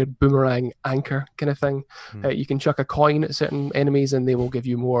 weird boomerang anchor kind of thing. You can chuck a coin at certain enemies, and they will give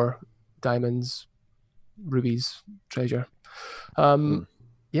you more diamonds, rubies, treasure.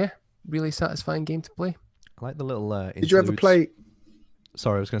 Yeah, really satisfying game to play. I like the little Did you ever interludes. play?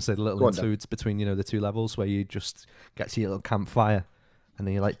 Sorry, I was going to say the little Go on then. interludes between the two levels where you just get to your little campfire and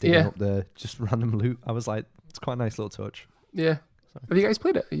then you're like digging Yeah. up the just random loot. I was like, it's quite a nice little touch. Yeah. Have you guys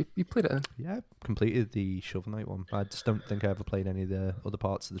played it? You played it then? Yeah, completed the Shovel Knight one. I just don't think I ever played any of the other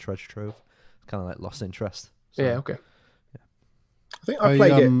parts of the treasure trove. It's kind of like lost interest. So, Yeah, okay. I think I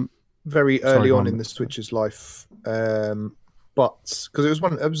played it very sorry, early go on on. in the Switch's life, but because it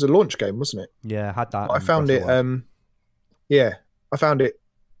was a launch game, wasn't it? Yeah, I had that. I and found Breath it. of the Wild. I found it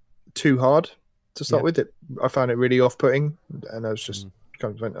too hard to start Yeah. with. I found it really off-putting, and I was just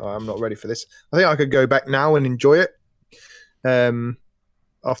kind of went, oh, I'm not ready for this. I think I could go back now and enjoy it.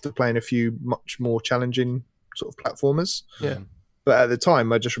 After playing a few much more challenging sort of platformers. Yeah. But at the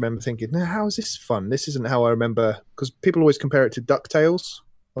time, I just remember thinking, no, how is this fun? This isn't how I remember, because people always compare it to DuckTales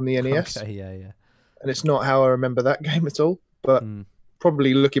on the NES, Okay, yeah. and it's not how I remember that game at all. But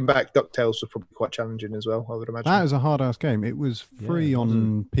probably looking back, DuckTales was probably quite challenging as well, I would imagine. That is a hard ass game. It was free it was.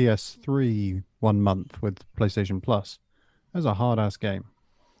 on PS3 1 month with PlayStation Plus. That was a hard ass game.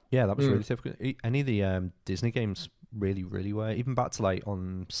 Yeah, that was really difficult. Any of the Disney games really, really were. Even back to like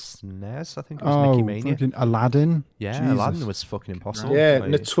on SNES, I think it was Mickey Mania. fucking Aladdin. Yeah, Jesus. Aladdin was fucking impossible. Yeah, Like,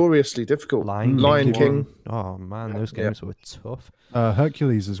 notoriously difficult. Lion King. Oh man, those games were tough.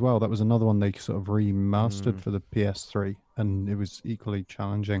 Hercules as well. That was another one they sort of remastered for the PS3, and it was equally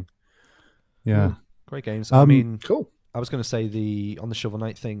challenging. Yeah. Great games. I mean, Cool. I was going to say on the Shovel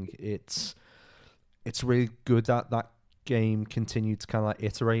Knight thing, it's really good that game continued to kind of like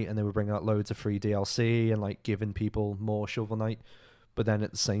iterate, and they were bringing out loads of free DLC and like giving people more Shovel Knight. But then at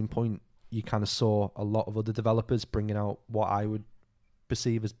the same point, you kind of saw a lot of other developers bringing out what I would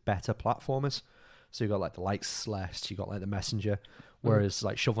perceive as better platformers. So you got like the Light Celeste, you got like the Messenger, whereas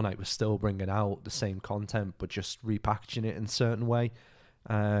like Shovel Knight was still bringing out the same content but just repackaging it in a certain way.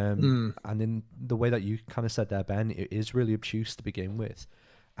 And in the way that you kind of said there, Ben, it is really obtuse to begin with,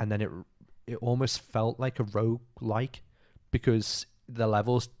 and then it almost felt like a rogue-like, because the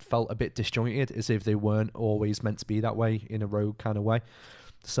levels felt a bit disjointed, as if they weren't always meant to be that way in a rogue kind of way.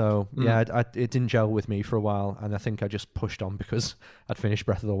 So yeah, it didn't gel with me for a while, and I think I just pushed on because I'd finished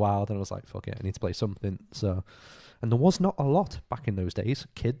Breath of the Wild, and I was like, fuck it, I need to play something. So, and there was not a lot back in those days,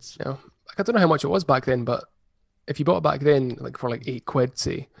 kids. No, I don't know how much it was back then, but if you bought it back then, like for like £8,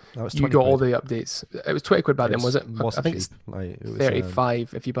 say, That was you 20 got all quid. the updates. It was £20 back then, was it? I Wasn't think it's cheap. Like, it was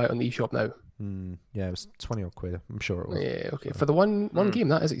 35 if you buy it on the eShop now. yeah, it was 20 odd quid. I'm sure it was. Yeah, okay. For the one game,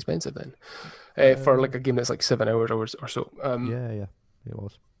 that is expensive then. For like a game that's like 7 hours or so. Yeah, it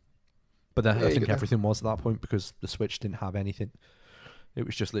was. But then Yeah, I you think get that. everything was at that point, because the Switch didn't have anything. It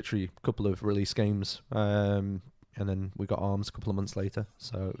was just literally a couple of release games, and then we got ARMS a couple of months later.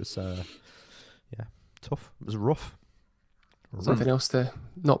 So it was, tough. It was rough. Something else to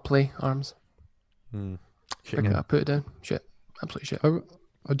not play, ARMS. Shit, I yeah. put it down. Shit. Absolute shit.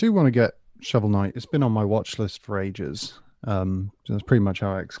 I do want to get Shovel Knight. It's been on my watch list for ages. That's pretty much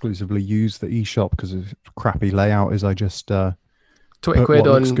how I exclusively use the eShop, because of crappy layout. Is I just 20 put quid what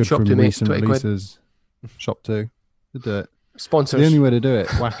looks on good Shop from 2, mate. recent 20 quid. releases. Shop 2. To do it. Sponsors. The only way to do it,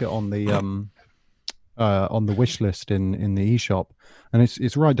 whack it on the wish list in the eShop, and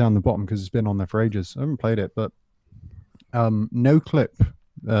it's right down the bottom because it's been on there for ages. I haven't played it, but No Clip,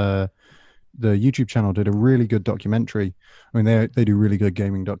 the YouTube channel, did a really good documentary. I mean, they do really good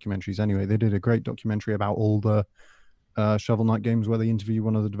gaming documentaries anyway. They did a great documentary about all the Shovel Knight games where they interview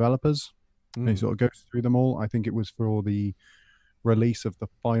one of the developers. And he sort of goes through them all. I think it was for the release of the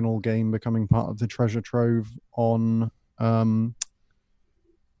final game becoming part of the treasure trove on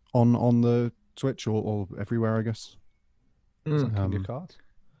the Switch or everywhere, I guess. Is that King of Cards?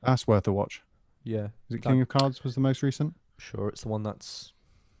 That's worth a watch. Yeah. Is it King of Cards was the most recent? Sure, it's the one that's...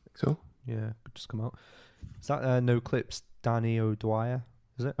 So? Yeah, just come out. Is that No Clips Danny O'Dwyer?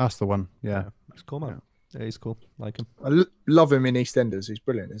 Is it? That's the one, yeah. He's cool, man. Yeah, he's cool. Like him. I love him in EastEnders. He's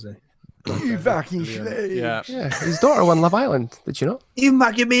brilliant, isn't he? You fucking slave. Yeah. His daughter won Love Island. Did you know? You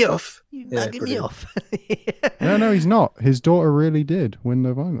mugging me off. You mugging me off. No, he's not. His daughter really did win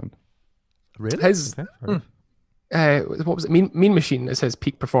Love Island. Really? His, Okay, what was it? Mean Machine is his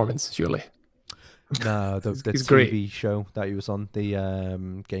peak performance, surely. No, the He's TV great. show that he was on,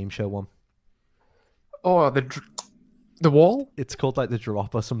 the game show one. Oh, the wall? It's called like The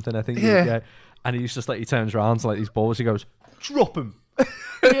Drop or something, I think. Yeah. And he's just like, he turns around to like these balls, he goes, drop him.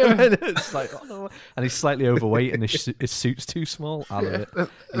 Yeah. And it's like, oh, no. And he's slightly overweight and his suit's too small. I love it.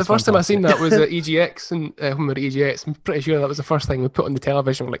 The first time I seen that was at EGX, and when we were at EGX, I'm pretty sure that was the first thing we put on the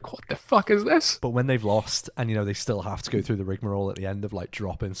television. We're like, what the fuck is this? But when they've lost and, they still have to go through the rigmarole at the end of like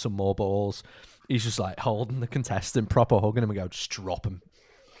dropping some more balls, he's just like holding the contestant, proper hugging him and go, just drop him.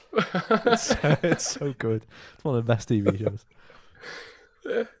 It's so good. It's one of the best TV shows.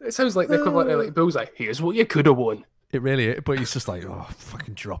 It sounds like the equivalent of like Bullseye. Here's what you could have won. It really is, but he's just like, oh,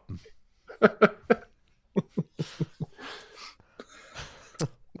 fucking drop him.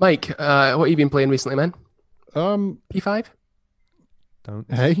 Mike, what have you been playing recently, man? P5? Don't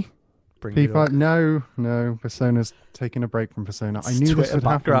Hey, bring it up. P5. No. Persona's taking a break from Persona. It's I his knew this Twitter would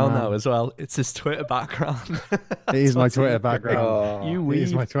happen. background Man. now as well. It's his Twitter background. It is my That's Twitter what background. Oh, You It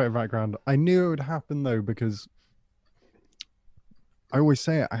is weeb. my Twitter background. I knew it would happen though because I always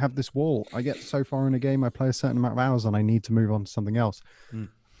say it. I have this wall. I get so far in a game, I play a certain amount of hours, and I need to move on to something else.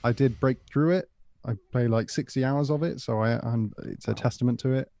 I did break through it. I play like 60 hours of it, so it's a testament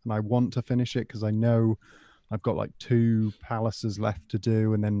to it. And I want to finish it because I know I've got like 2 palaces left to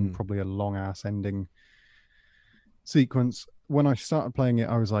do, and then probably a long ass ending sequence. When I started playing it,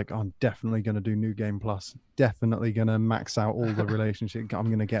 I was like, I'm definitely going to do New Game Plus. Definitely going to max out all the relationship. I'm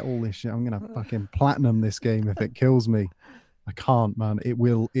going to get all this shit. I'm going to fucking platinum this game if it kills me. I can't, man. It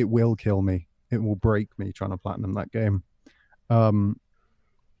will kill me. It will break me trying to platinum that game.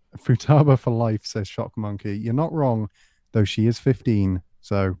 Futaba for life, says Shock Monkey. You're not wrong, though she is 15.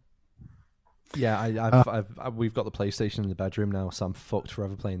 So Yeah, we've got the PlayStation in the bedroom now, so I'm fucked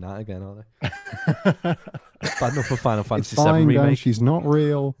forever playing that again, aren't I? Bad enough for Final Fantasy VII fine, Dan. remake. She's not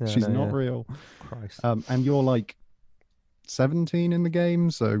real. Yeah, She's no, not yeah. real. Christ. And you're like 17 in the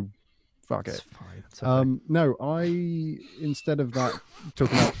game, so fuck It's it. fine. It's okay. No, instead of that,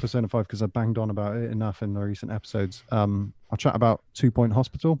 talking about Persona 5 because I banged on about it enough in the recent episodes. I'll chat about 2 Point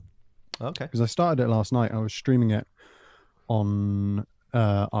Hospital Okay. because I started it last night. I was streaming it on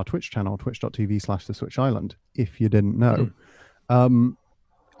our Twitch channel, twitch.tv/The Switch Island. If you didn't know,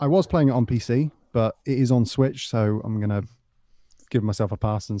 I was playing it on PC, but it is on Switch, so I'm gonna give myself a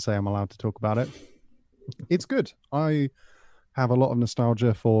pass and say I'm allowed to talk about it. It's good. I have a lot of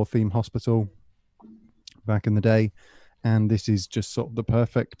nostalgia for Theme Hospital back in the day, and this is just sort of the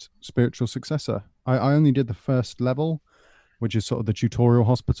perfect spiritual successor. I only did the first level, which is sort of the tutorial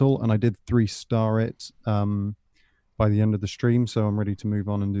hospital, and I did 3-star it by the end of the stream, so I'm ready to move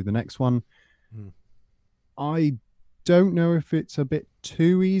on and do the next one. I don't know if it's a bit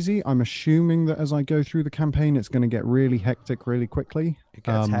too easy. I'm assuming that as I go through the campaign, it's going to get really hectic really quickly. It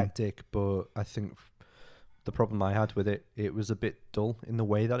gets hectic, but I think the problem I had with it, it was a bit dull in the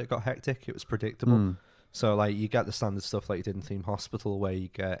way that it got hectic. It was predictable. So like you get the standard stuff like you did in Theme Hospital, where you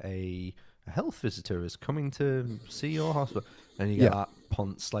get a health visitor is coming to see your hospital, and you get that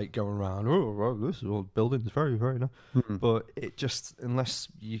ponce like going around. Oh, well, this is all buildings, very, very nice. But it just, unless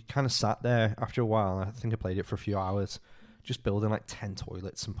you kind of sat there after a while, I think I played it for a few hours, just building like 10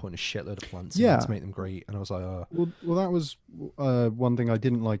 toilets and putting a shitload of plants in to make them great. And I was like, oh. Well, that was one thing I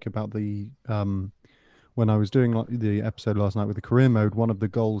didn't like about the when I was doing like the episode last night with the career mode. One of the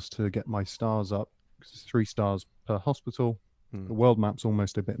goals to get my stars up, because it's 3 stars per hospital. The world map's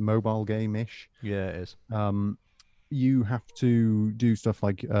almost a bit mobile game-ish. Yeah, it is. You have to do stuff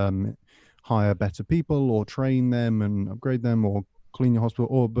like hire better people or train them and upgrade them or clean your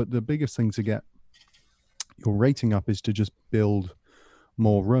hospital. But the biggest thing to get your rating up is to just build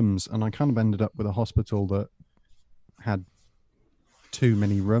more rooms. And I kind of ended up with a hospital that had too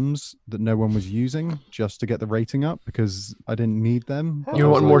many rooms that no one was using just to get the rating up because I didn't need them. You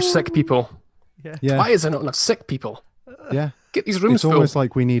want more sick people. Yeah. Why is there not enough sick people? Yeah. Get these rooms It's full. almost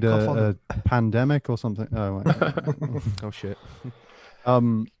like we need Cough on a pandemic or something. Oh, wait. Oh shit.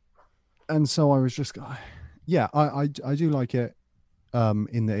 And so I was just, yeah, I do like it.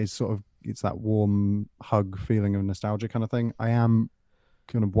 In that it's that warm hug feeling of nostalgia kind of thing. I am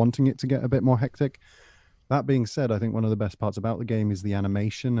kind of wanting it to get a bit more hectic. That being said, I think one of the best parts about the game is the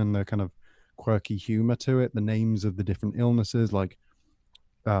animation and the kind of quirky humor to it. The names of the different illnesses, like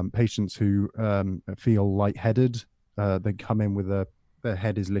patients who feel lightheaded, they come in with their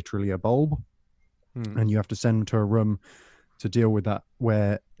head is literally a bulb, and you have to send them to a room to deal with that,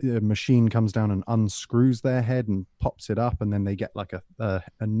 where a machine comes down and unscrews their head and pops it up, and then they get like a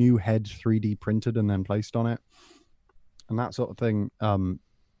new head 3D printed and then placed on it, and that sort of thing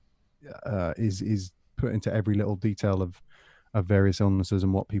is put into every little detail of various illnesses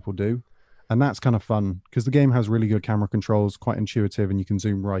and what people do. And that's kind of fun because the game has really good camera controls, quite intuitive, and you can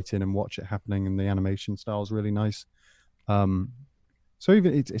zoom right in and watch it happening, and the animation style is really nice. So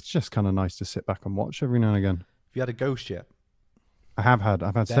even it's just kind of nice to sit back and watch every now and again. Have you had a ghost yet? I've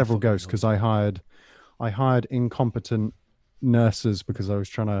had several ghosts because I hired incompetent nurses because I was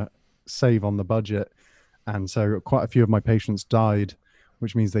trying to save on the budget, and so quite a few of my patients died,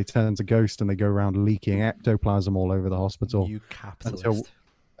 which means they turn to ghost and they go around leaking ectoplasm all over the hospital. You capitalist.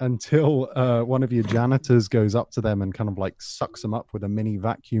 Until one of your janitors goes up to them and kind of like sucks them up with a mini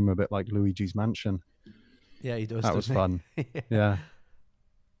vacuum, a bit like Luigi's Mansion. Yeah, he does. That was fun. Yeah. Yeah.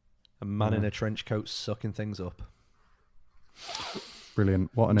 A man in a trench coat sucking things up.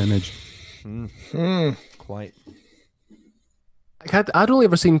 Brilliant. What an image. Quite. I'd only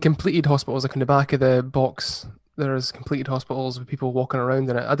ever seen completed hospitals, like in the back of the box. There's completed hospitals with people walking around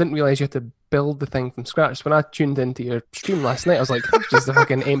in it. I didn't realize you had to build the thing from scratch. When I tuned into your stream last night, I was like, it's just a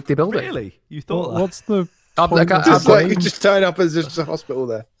fucking empty building. Really? You thought that? What's the Just like you just turn up as just a hospital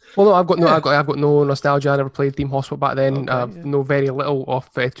there. Well, no, I've got no nostalgia. I never played Theme Hospital back then. Okay, Know very little of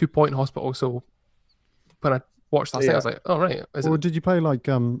 2 Point Hospital. So when I watched last night, I was like, oh right. Or did you play like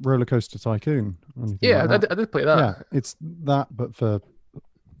Roller Coaster Tycoon? Or anything Yeah, like that? I did play that. Yeah, it's that, but for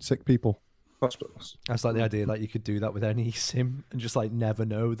sick people. Hospitals. That's like the idea, like you could do that with any sim and just like never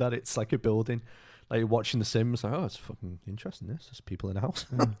know that it's like a building. Like you're watching The Sims, like, oh, it's fucking interesting. There's people in a house.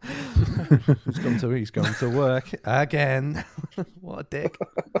 He's going to work again. What a dick.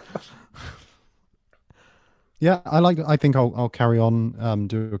 Yeah, I think I'll carry on,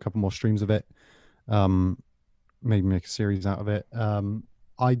 do a couple more streams of it, maybe make a series out of it.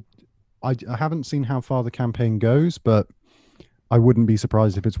 I haven't seen how far the campaign goes, but I wouldn't be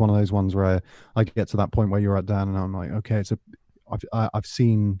surprised if it's one of those ones where I get to that point where you're at down and I'm like, okay, I've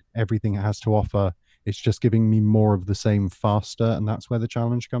seen everything it has to offer. It's just giving me more of the same faster, and that's where the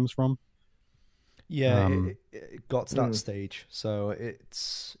challenge comes from. Yeah, it got to that stage, so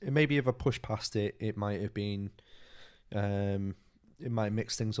it maybe if I pushed past it, it might have been, it might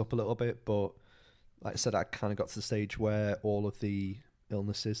mix things up a little bit. But like I said, I kind of got to the stage where all of the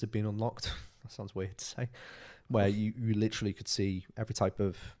illnesses had been unlocked. That sounds weird to say, where you literally could see every type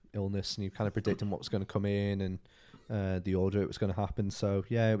of illness, and you kind of predicting what was going to come in and the order it was going to happen. So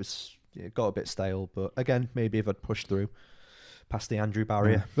yeah, it got a bit stale, but again, maybe if I'd pushed through past the Andrew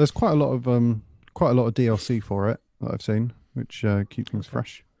barrier. There's quite a lot of DLC for it that I've seen, which keep things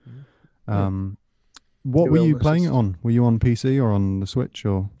fresh. What were you playing it on? Were you on PC or on the Switch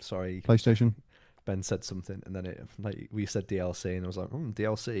or PlayStation? Ben said something, and then we said DLC, and I was like,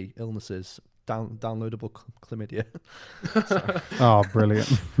 DLC illnesses. Downloadable chlamydia. Oh, brilliant.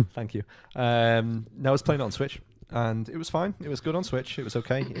 Thank you. No, I was playing it on Switch, and it was fine. It was good on Switch. It was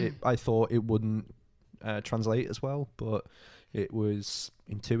okay. I thought it wouldn't translate as well, but it was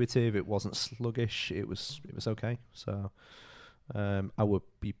intuitive. It wasn't sluggish. It was okay. So I would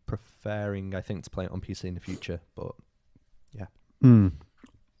be preferring, I think, to play it on PC in the future, but yeah.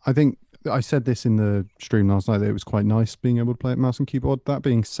 I think I said this in the stream last night that it was quite nice being able to play it mouse and keyboard. That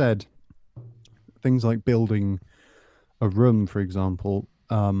being said, things like building a room, for example,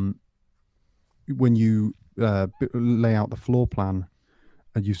 when you lay out the floor plan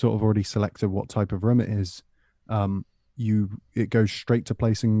and you sort of already selected what type of room it is, it goes straight to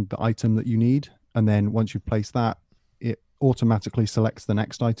placing the item that you need. And then once you've placed that, it automatically selects the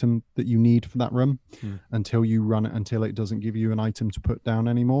next item that you need for that room until you run it, until it doesn't give you an item to put down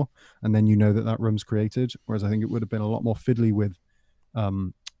anymore. And then you know that room's created. Whereas I think it would have been a lot more fiddly with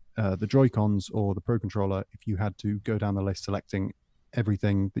the Joy-Cons or the Pro Controller if you had to go down the list selecting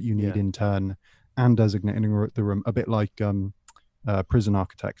everything that you need in turn and designating the room, a bit like Prison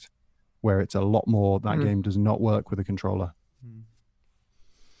Architect, where it's a lot more, that game does not work with a controller.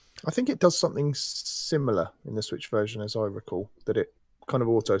 I think it does something similar in the Switch version, as I recall, that it kind of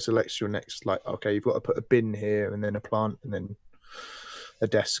auto selects your next, like, okay, you've got to put a bin here and then a plant and then a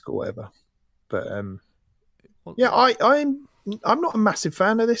desk or whatever. But yeah, I'm not a massive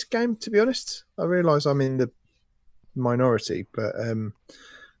fan of this game, to be honest. I realise I'm in the minority, but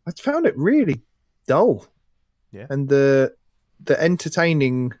I found it really dull. Yeah. And the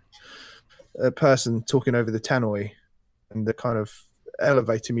entertaining person talking over the tannoy and the kind of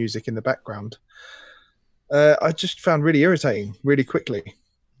elevator music in the background, I just found really irritating really quickly.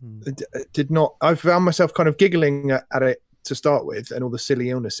 It did not. I found myself kind of giggling at it to start with, and all the silly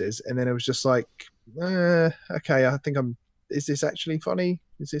illnesses, and then it was just like, okay, I think is this actually funny?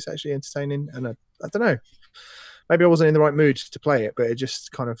 Is this actually entertaining? And I don't know. Maybe I wasn't in the right mood to play it, but it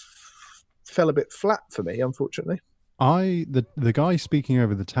just kind of fell a bit flat for me, unfortunately. The guy speaking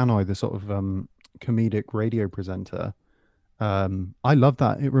over the tannoy, the sort of comedic radio presenter, I love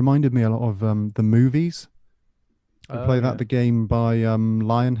that. It reminded me a lot of the movies. The game by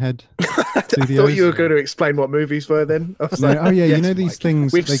Lionhead Studios. I thought you were going to explain what movies were then. I was like, oh yeah, yes, you know these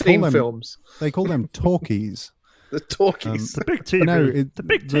things. We've seen films. They call them talkies. The talkies. The big TV. No, the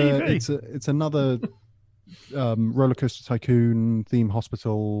big TV. It's another roller coaster tycoon theme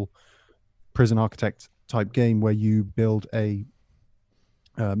hospital prison architect type game where you build a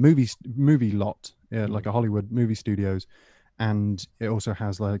movie lot, like a Hollywood movie studios, and it also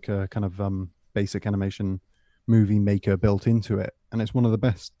has like a kind of basic animation movie maker built into it, and it's one of the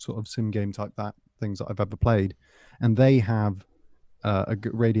best sort of sim game type things that I've ever played. And they have a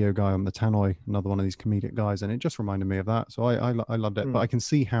radio guy on the tannoy, another one of these comedic guys, and it just reminded me of that. So I loved it. But I can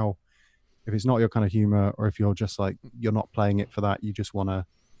see how, if it's not your kind of humor, or if you're just like, you're not playing it for that, you just want to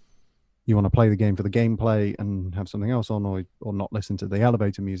play the game for the gameplay and have something else on, or not listen to the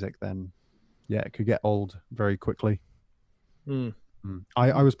elevator music, then yeah, it could get old very quickly.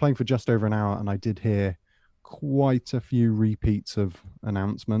 I was playing for just over an hour, and I did hear quite a few repeats of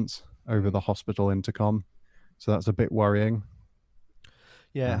announcements over the hospital intercom, so that's a bit worrying.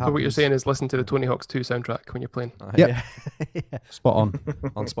 Yeah. So what you're saying is listen to the Tony Hawk's 2 soundtrack when you're playing. Yeah. Yeah. Spot on.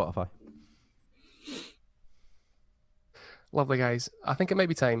 On Spotify. Lovely, guys. I think it might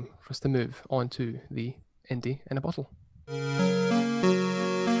be time for us to move on to the indie in a bottle.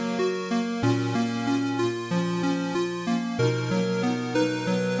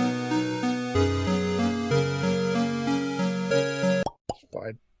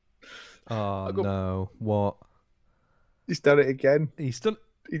 Fine. Oh no! What? He's done it again. He's done.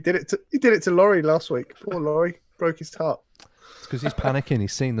 He did it to Laurie last week. Poor Laurie broke his heart. It's because he's panicking.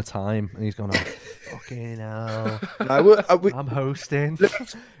 He's seen the time and he's gone, oh, fucking hell. No, I'm hosting. Look,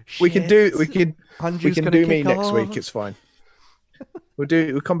 we can do Andrew's me next week. It's fine.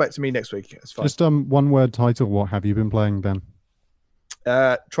 We'll come back to me next week. It's fine. Just one word title. What have you been playing, Ben?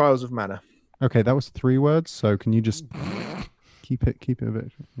 Trials of Mana. Okay, that was 3 words. So can you just keep it a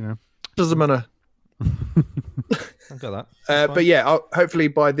bit, Doesn't matter. I've got that. But yeah, hopefully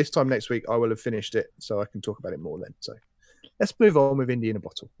by this time next week I will have finished it, so I can talk about it more then. So let's move on with Indie in a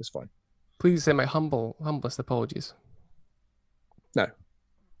Bottle. It's fine. Please say my humblest apologies. No.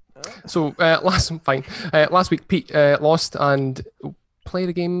 So last week Pete lost and played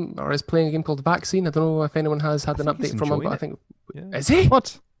a game, or is playing a game called Vaccine. I don't know if anyone has had an update from him, but I think is he?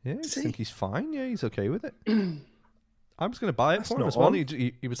 What? Yeah, I think he's fine. Yeah, he's okay with it. I was going to buy it for him not as well. on.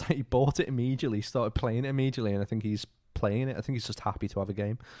 He was like, he bought it immediately, started playing it immediately, and I think he's playing it. I think he's just happy to have a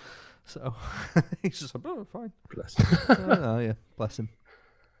game. So he's just like, oh, fine. Bless him. Oh, yeah, bless him.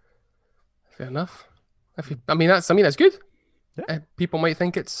 Fair enough. That's good. Yeah. People might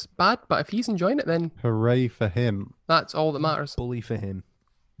think it's bad, but if he's enjoying it, then Hooray for him. that's all that matters. Bully for him.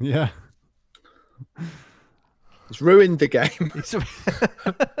 Yeah. It's ruined the game. Not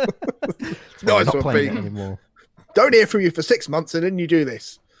Nice one, playing Pete. it anymore. Don't hear from you for 6 months and then you do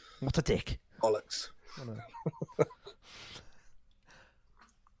this. What a dick. Bollocks.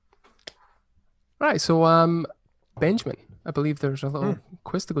 Right, so Benjamin, I believe there's a little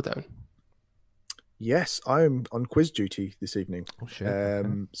quiz to go down. Yes, I'm on quiz duty this evening. Oh, shit. Okay.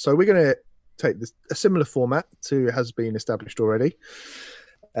 So we're going to take a similar format to has been established already.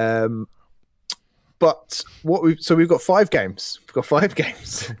 But we've got 5 games. We've got 5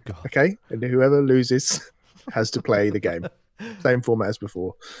 games. Oh, God. Okay, and whoever loses has to play the game. Same format as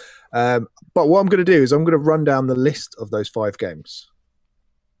before. But what I'm going to do is I'm going to run down the list of those 5 games,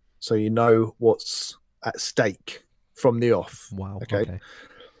 so you know what's at stake from the off. Wow. Okay.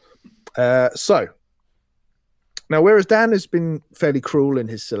 So now, whereas Dan has been fairly cruel in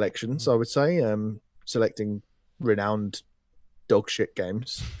his selections, I would say, selecting renowned dog shit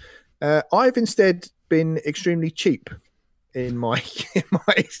games, I've instead been extremely cheap in my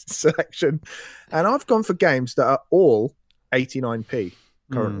selection, and I've gone for games that are all 89p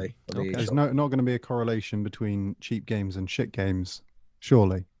currently. On the There's eShop. not going to be a correlation between cheap games and shit games.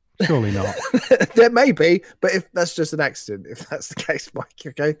 Surely not. There may be, but if that's just an accident, if that's the case, Mike,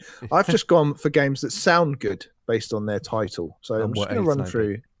 okay. I've just gone for games that sound good based on their title. So I'm just going to run 89p?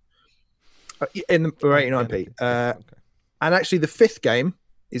 through for 89p. And actually, the fifth game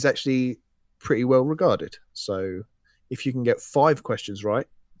is actually pretty well regarded. So if you can get 5 questions right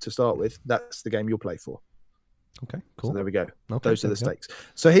to start with, that's the game you'll play for. Okay, So cool. there we go. Okay, Those are the there we go. stakes.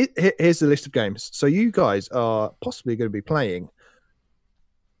 So here's the list of games. So you guys are possibly going to be playing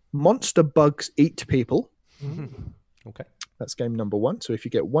Monster Bugs Eat People. Okay. That's game number 1. So if you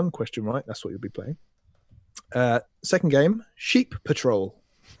get 1 question right, that's what you'll be playing. Second game, Sheep Patrol.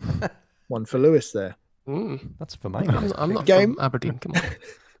 1 for Lewis there. That's for mine. I'm not Game. from Aberdeen. Come on.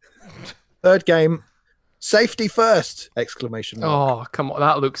 Third game, Safety First! Exclamation mark. Oh, come on.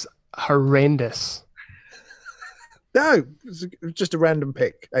 That looks horrendous. No, it's just a random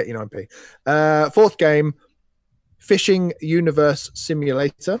pick, 89p. Fourth game, Fishing Universe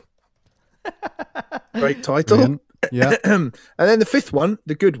Simulator. Great title. Brilliant. Yeah. And then the fifth one,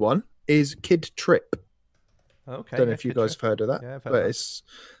 the good one, is Kid Trip. Okay. Don't know if you guys have heard of that, Yeah, I've heard but of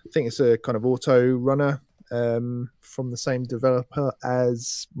I think it's a kind of auto runner from the same developer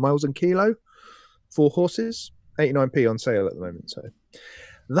as Miles and Kilo, 4 horses, 89p on sale at the moment. So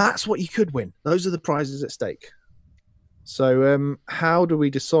that's what you could win. Those are the prizes at stake. So how do we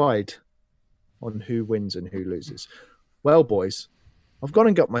decide on who wins and who loses? Well, boys, I've gone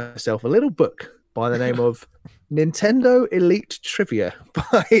and got myself a little book by the name of Nintendo Elite Trivia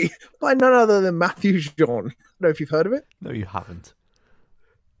by none other than Matthew Jean. I don't know if you've heard of it. No, you haven't.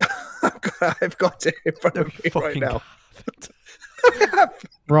 I've got it in front of me right Fucking now.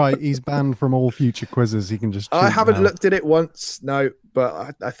 Right, he's banned from all future quizzes. He can just. I cheat haven't now. looked at it once, no,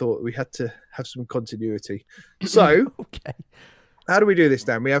 but I thought we had to have some continuity. So, Okay. how do we do this,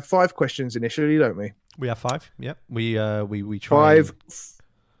 Dan? We have 5 questions initially, don't we? We have 5. Yep. We try. 5.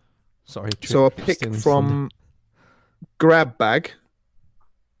 Sorry. So I'll pick stealing from Grab Bag.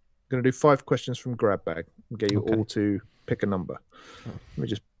 I'm going to do 5 questions from Grab Bag and get you Okay. all to pick a number. Let me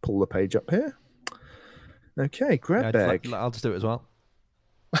just pull the page up here. Okay, Grab Bag. I'll just do it as well.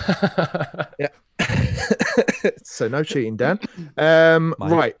 Yeah. So no cheating, Dan.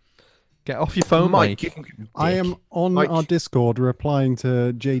 Mike. Right. Get off your phone, Mike. Mike. You can, I am on Mike. our Discord replying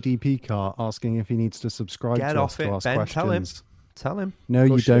to JDP Car asking if he needs to subscribe Get to off us to it, ask Ben, questions. tell him. Tell him. No, you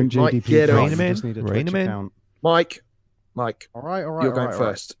Bullshit. don't, Mike, JDP get Car. off. You Rein him just in, need a rein Twitch him in. account. Mike. All right, You're going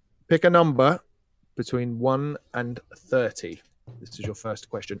first. Pick a number between 1 and 30. This is your first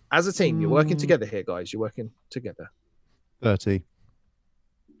question. As a team, you're working together here, guys. You're working together. 30.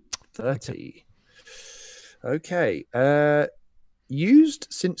 30. Okay. Used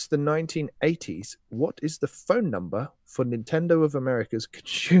since the 1980s, what is the phone number for Nintendo of America's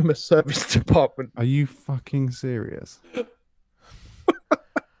Consumer Service Department? Are you fucking serious?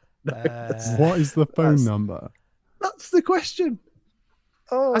 Uh, What is the phone that's- number? That's the question.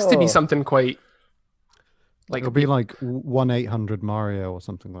 Oh, Has to be something quite like It'll be like 1-800 Mario or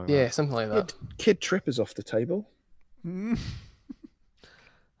something like that. yeah, something like that. Kid Trip is off the table.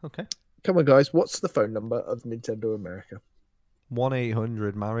 Okay. Come on, guys. What's the phone number of Nintendo America?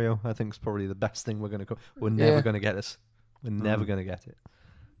 1-800 Mario. I think is probably the best thing we're gonna go. We're Yeah. never gonna get this. We're never gonna get it.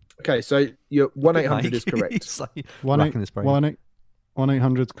 Okay, so your 1-800 Mike, is correct. he's like racking his brain.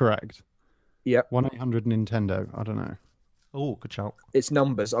 1-800's correct. Yep. 1-800 Nintendo. I don't know. Oh, good shout. It's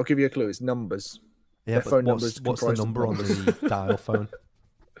numbers. I'll give you a clue. It's numbers. Yeah, Their but phone number is what's the comprised of number on the dial phone?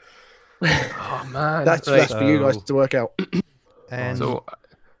 Oh man, That's right. for you guys to work out. And So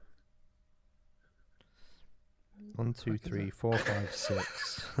 1, 2, 3, 4, 5,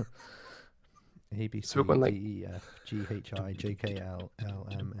 6. A B C So we're going like- D E F G H I J K L L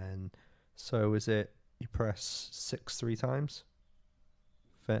M N. So is it you press 6 3 times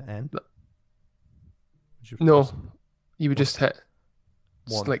for N? Would you no, press you would just hit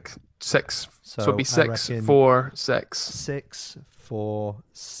One. like 6. So, it'd be I 6, reckon 4, 6, 6 4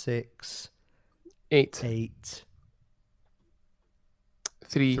 6 8, 8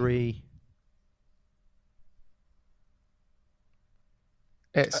 3, 3.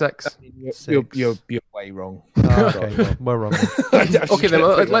 6. You're way wrong. Oh, okay, well, we're wrong. then. Okay, then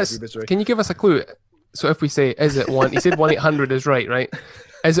let's. Can you give us a clue? So if we say, is it one? He said 1-800 is right, right?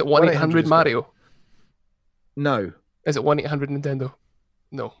 Is it 1-800 is Mario? No, Is it 1-800 Nintendo?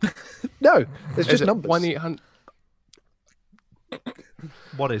 No. no. It's Is just it numbers. 1-800?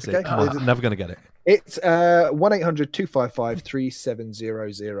 What is it? Okay. Come on, I'm never gonna get it. It's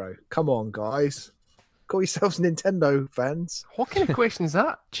 1-800-255-3700. Come on, guys. Call yourselves Nintendo fans. What kind of question is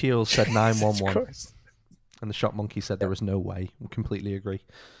that? Chiel said 911. Christ. And the shop monkey said there was no way. We completely agree.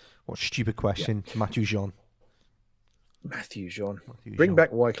 What a stupid question, Matthew Jean. Matthew Jean. Matthew Bring Jean.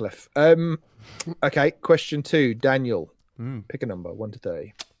 back Wycliffe. Okay, question 2. Daniel, pick a number, 1 to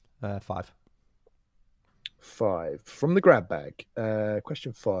 30. 5. 5. From the grab bag.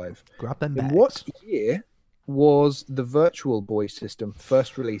 Question 5. Grab them In bags. what year was the Virtual Boy system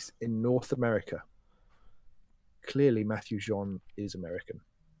first released in North America? Clearly, Matthew Jean is American.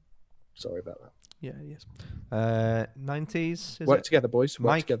 Sorry about that. Yeah, yes. 90s. Is Work it? together, boys. Work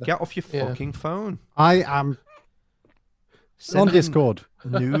Mike, together. get off your Yeah. fucking phone. I am Send on him Discord.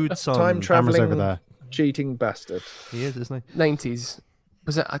 Nudes on. Time Camera's traveling over there. cheating bastard. He is, isn't 90s.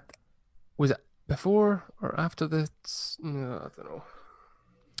 Was it before or after the? No, I don't know.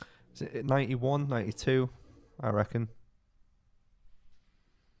 he? Is it 91, 92? I reckon.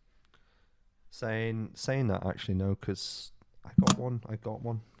 Saying that actually no, because I got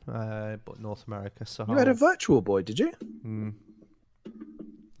one. But North America. So You had a Virtual Boy, did you?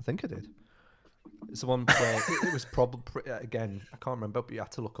 I think I did. It's the one where it was probably again. I can't remember, but you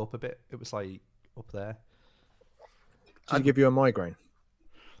had to look up a bit. It was like up there. Did he give you a migraine?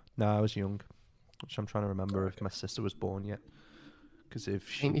 No, I was young, which I'm trying to remember if my sister was born yet. Because if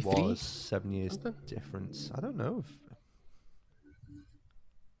she 93? was 7 years Something? difference, I don't know.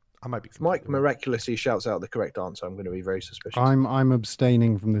 I might be. If Mike completely wrong. miraculously shouts out the correct answer, I'm going to be very suspicious. I'm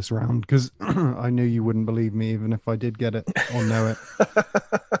abstaining from this round because I knew you wouldn't believe me even if I did get it or know it.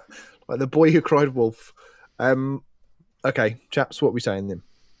 Like the boy who cried wolf. Okay, chaps, what are we saying then?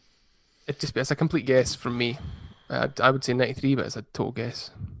 It's a complete guess from me. I would say 93, but it's a total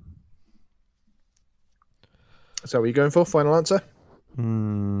guess. So are you going for final answer? I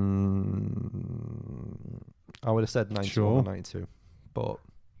would have said 91 Sure. or 92, but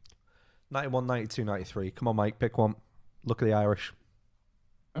 91, 92, 93. Come on, Mike, pick one. Look at the Irish.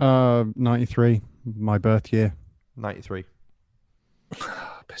 93, my birth year. 93.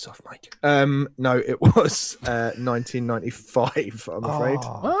 Piss off, Mike. No, it was 1995, I'm afraid.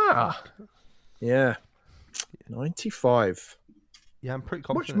 Ah, Yeah. 95. Yeah, I'm pretty Much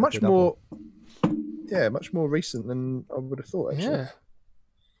confident. I much did have more much more recent than I would have thought, actually. yeah.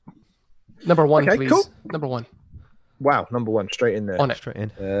 Number one, Okay, please. cool. Number one. Wow, number 1, straight in there. On one it. straight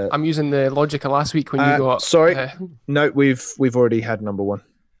in. I'm using the logic of last week when you got. Sorry. No, we've already had number 1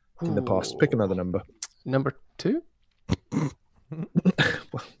 in the past. Pick Ooh. another number. Number 2.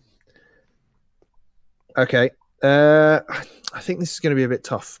 Okay. I think this is going to be a bit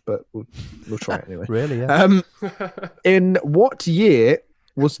tough, but we'll try it anyway. Really? Yeah. In what year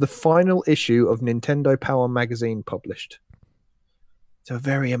was the final issue of Nintendo Power magazine published? So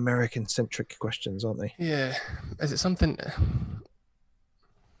very American-centric questions, aren't they? Yeah. Is it something?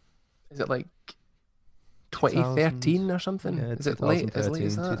 Is it like 2013 or something? Yeah, Is it late as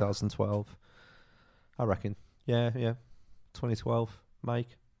 2013, that? 2012. I reckon. Yeah. 2012, Mike.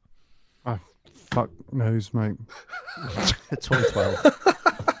 Fuck knows, mate. 2012.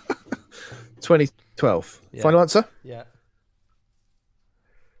 2012. Yeah. Final answer? Yeah.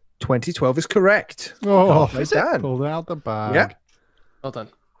 2012 is correct. Oh, Well done. pulled out the bag. Yeah. Well done.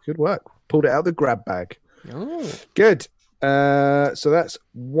 Good work. Pulled it out of the grab bag. Oh. Good. So that's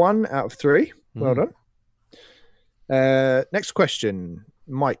 1 out of 3. Well done. Next question.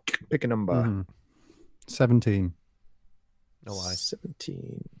 Mike, pick a number. 17. No lie.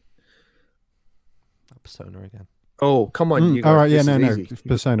 17. Persona again. Oh, come on, you guys. All right, yeah, This no. is easy.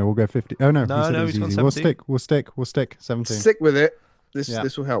 Persona, we'll go 50. Oh, no. No, he said no, it was he's gone easy. We'll 17. stick. 17. Stick with it. This Yeah.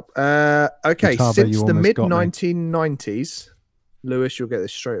 will help. Okay, Gustavo, since you the almost mid got me. 1990s, Lewis, you'll get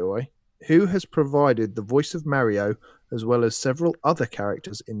this straight away. Who has provided the voice of Mario as well as several other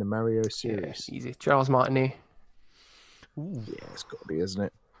characters in the Mario Yeah, series? easy. Charles Martinet. Ooh, Yeah, it's got to be, isn't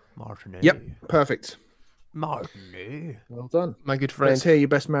it? Martinet. Yep, perfect. Martinet. Well done. My good friend. Let's hear your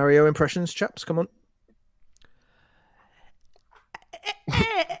best Mario impressions, chaps. Come on.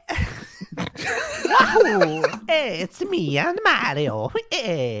 Wahoo! Hey, it's me and Mario.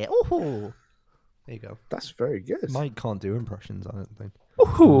 Hey, ooh. There you go. That's very good. Mike can't do impressions, I don't think.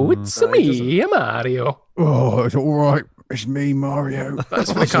 Oh, it's No, he me, Mario. Oh, it's all right. It's me, Mario. That's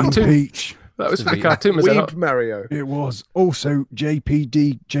for the I've seen cartoon. Peach. That was for the Sweet. cartoon, was it Weeb not? Mario. It was. Also,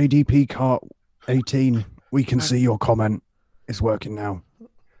 JDP Cart 18. We can see your comment. It's working now.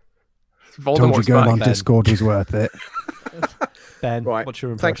 Told you Voldemort's going back. on Ben. Discord was worth it. Ben, Right. what's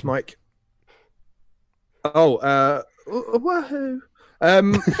your impression? Thanks, Mike. Oh, wahoo.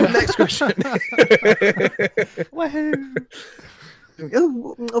 Next question. Wahoo!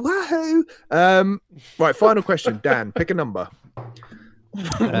 Oh, wahoo. Right, final question. Dan, pick a number. 1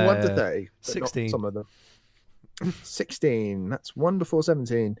 to 30. but not 16. Some of them. 16. That's 1 before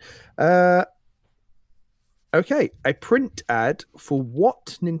 17. Okay, a print ad for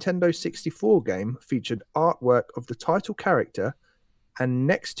what Nintendo 64 game featured artwork of the title character and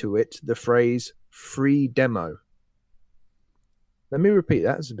next to it the phrase free demo? Let me repeat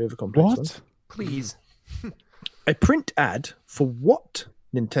that. It's a bit of a complex one. What? Please. A print ad for what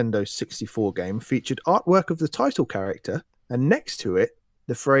Nintendo 64 game featured artwork of the title character and next to it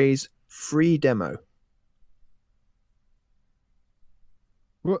the phrase free demo?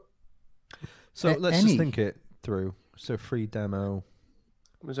 What? So let's just Any. think it through. So free demo.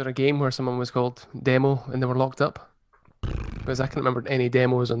 Was there a game where someone was called Demo and they were locked up? Because I can't remember any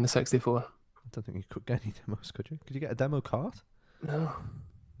demos on the 64. I don't think you could get any demos, could you? Could you get a demo card? No.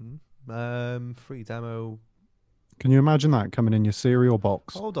 Free demo. Can you imagine that coming in your cereal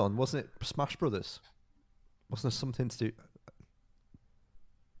box? Hold on, wasn't it Smash Brothers? Wasn't there something to do?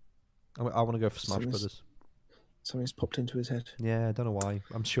 I want to go for Smash Something's- Brothers. Something's popped into his head. Yeah, I don't know why.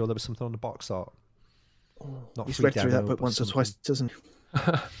 I'm sure there was something on the box art. Not He's free read through that demo, book but once or something. twice, doesn't he?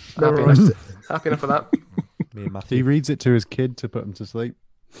 Happy Never enough. mind. Happy enough for that. Me and He Matthew. reads it to his kid to put him to sleep.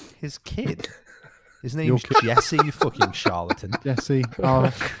 His kid. His Your name's kid. Jesse, you fucking charlatan. Jesse.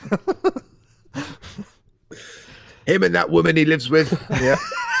 Oh, Him and that woman he lives with. Yeah.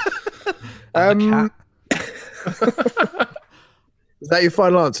 And the cat. Is that your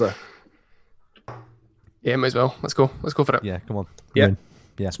final answer? Yeah, might as well. Let's go. Let's go for it. Yeah, come on. Yeah. Win.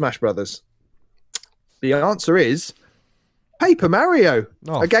 Yeah. Smash Brothers. The answer is Paper Mario,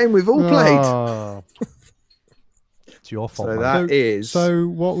 Oh, a game we've all played. Oh. it's your fault. So man. that is. So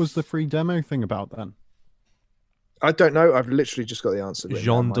what was the free demo thing about then? I don't know. I've literally just got the answer. written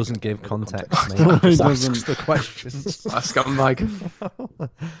down, Jean Mike. doesn't give I don't context, know the mate. He He just doesn't. asks the questions. A scumbag.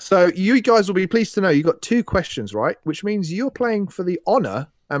 So you guys will be pleased to know you got 2 questions right, which means you're playing for the honour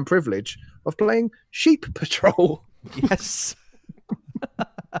and privilege of playing Sheep Patrol. Yes.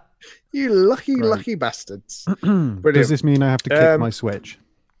 You lucky, Great. lucky bastards. Does Brilliant. this mean I have to kick my Um, Switch?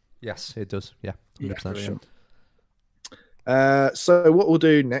 Yes, it does. Yeah. 100%. Brilliant. So what we'll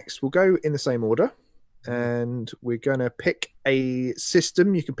do next, we'll go in the same order, and we're going to pick a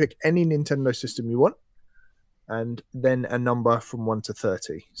system. You can pick any Nintendo system you want, and then a number from 1 to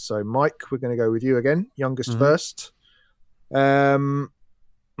 30. So Mike, we're going to go with you again, youngest Mhm. first.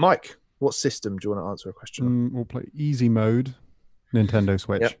 Mike, what system do you want to answer a question on? We'll play easy mode, Nintendo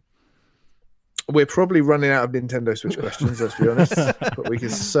Switch. Yep. We're probably running out of Nintendo Switch questions, let's be honest, but we can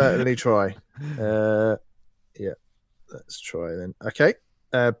certainly try. Yeah, let's try then. Okay,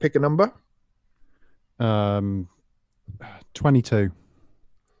 pick a number. 22.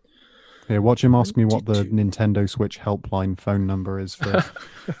 Yeah, watch him ask me what the 22. Nintendo Switch helpline phone number is for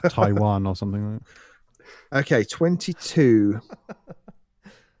Taiwan or something like that. Okay, 22.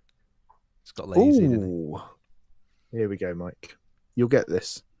 It's got lazy, didn't it? Ooh. Here we go, Mike. You'll get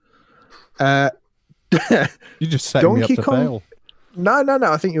this. You just set me up Donkey to Kong- fail. No.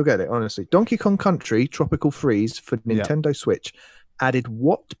 I think you'll get it, honestly. Donkey Kong Country Tropical Freeze for Yeah. Nintendo Switch added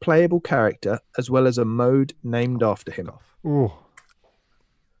what playable character as well as a mode named after him? Oh,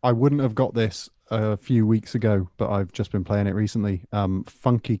 I wouldn't have got this a few weeks ago, but I've just been playing it recently.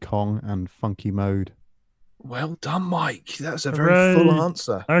 Funky Kong and Funky Mode. Well done, Mike. That's a very full Hooray.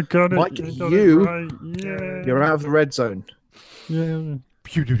 answer. I got it. Mike, I got it you- right. You're out of the red zone. Yeah.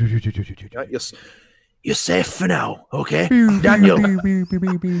 Right, you're safe for now, okay? Daniel,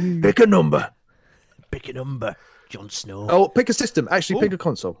 pick a number. Pick a number, Jon Snow. Oh, pick a system. Actually, pick a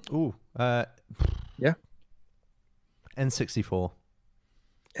console. Ooh. Yeah. N64.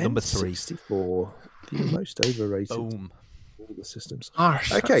 Number 3. N64, the most overrated of Boom. all the systems.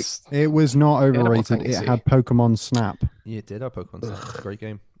 Harsh. Okay. That's- It was not Animal overrated. thing, you It see. had Pokemon Snap. Yeah, it did have Pokemon Snap. It's a great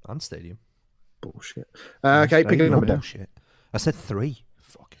game. And Stadium. Bullshit. Okay, pick a Stadium. number now. Bullshit. I said 3.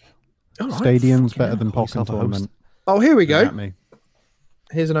 Fuck. All right, Stadium's fucking better hell. than Call yourself Pokken a host. Tournament. Oh, here we Come go. at me.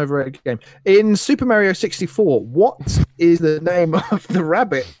 Here's an overrated game. In Super Mario 64, what is the name of the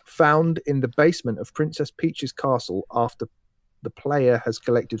rabbit found in the basement of Princess Peach's castle after the player has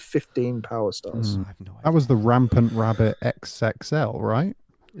collected 15 power stars? I have no idea. That was the Rampant Rabbit XXL, right?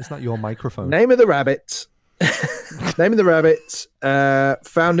 It's not your microphone. Name of the rabbit. Name of the rabbit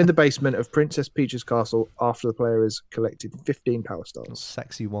found in the basement of Princess Peach's castle after the player has collected 15 power stars.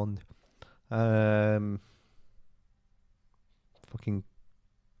 Sexy wand. Fucking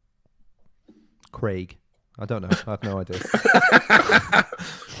Craig. I don't know. I have no idea.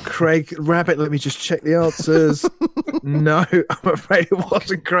 Craig Rabbit, let me just check the answers. No, I'm afraid it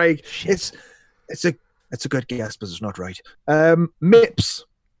wasn't Craig. It's a good guess, but it's not right. Mips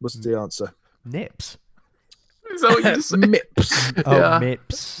was the answer. Nips. Is that what you just said? Mips. Oh, Yeah.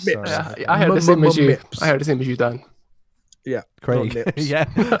 Mips. Mips. Sorry. Yeah, I heard the same as you. Mips. I heard the same as you, Dan. Yeah, Craig. not Nips. Yeah.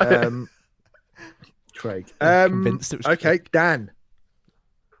 Craig. Convinced it was okay, Craig. Dan.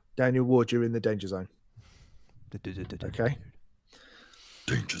 Daniel Ward, you're in the danger zone. Okay.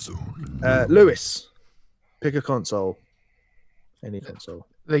 Danger zone. Lewis, pick a console. Any console.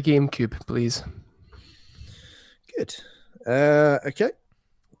 The GameCube, please. Good. Okay.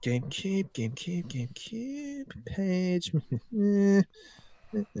 GameCube. Page.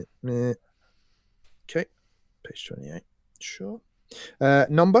 Okay. Page 28. Sure.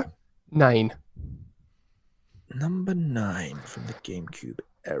 Number 9. Number 9 from the GameCube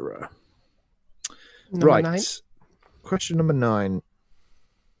era. Number right. 9. Question number 9.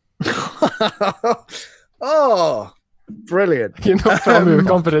 Oh, brilliant. You're not filling me with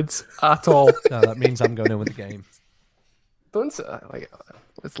confidence at all. No, that means I'm going in with the game. Don't say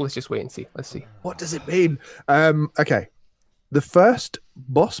let's just wait and see. Let's see. What does it mean? Okay. The first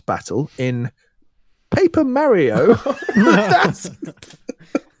boss battle in Paper Mario, that's the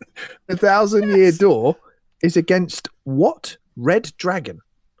 1,000-Year Door, is against what red dragon?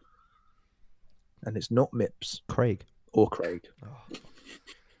 And it's not Mips Craig. or Craig.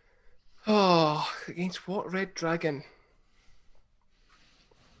 Oh, against what red dragon?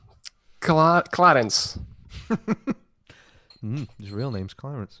 Clarence. His real name's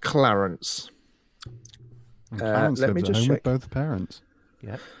Clarence. Clarence. And Clarence let me lives at just home check. with both parents.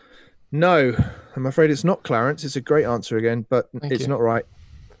 Yeah. No, I'm afraid it's not Clarence. It's a great answer again, but Thank it's you. not right.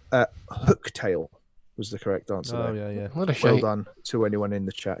 Hooktail was the correct answer. Oh, there. yeah. What a Well shame. done to anyone in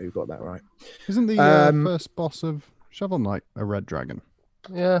the chat who got that right. Isn't the first boss of Shovel Knight a red dragon?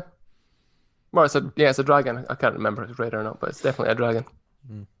 Yeah. Well, it's a dragon. I can't remember if it's red or not, but it's definitely a dragon.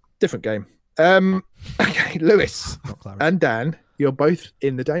 Different game. Okay, Lewis Not Clarence. and Dan, you're both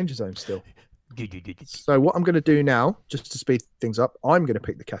in the danger zone still. So what I'm going to do now, just to speed things up, I'm going to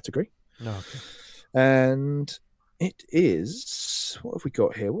pick the category. No, okay. And it is, what have we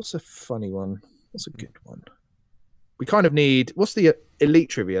got here? What's a funny one? What's a good one? We kind of need, what's the elite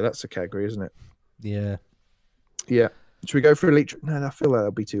trivia? That's a category, isn't it? Yeah. Yeah. Should we go for elite? No, I feel like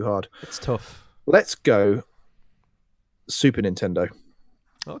that'll be too hard. It's tough. Let's go Super Nintendo.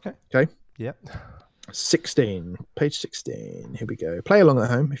 Okay. Okay. Yeah. 16, page 16. Here we go. Play along at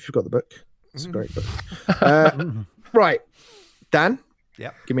home if you've got the book. It's a great book. Right. Dan?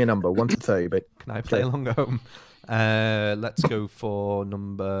 Yeah. Give me a number, 1 to 30, but Can I play along at home? Let's go for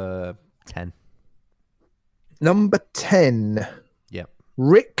number 10. number 10. Yep.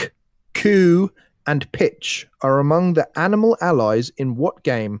 Rick, Coo, and Pitch are among the animal allies in what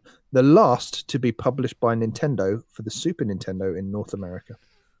game, the last to be published by Nintendo for the Super Nintendo in North America?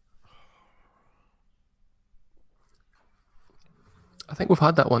 I think we've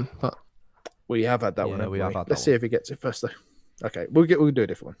had that one, but We have had that one. Yeah, haven't we have had Let's that see one. if he gets it first, though. Okay, we'll do a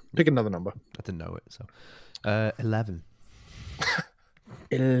different one. Pick another number. I didn't know it, so 11.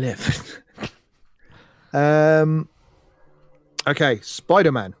 11. Okay,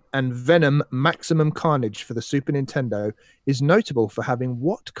 Spider-Man and Venom Maximum Carnage for the Super Nintendo is notable for having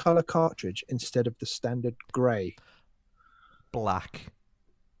what color cartridge instead of the standard gray? Black.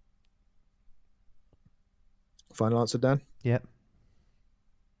 Final answer, Dan? Yep.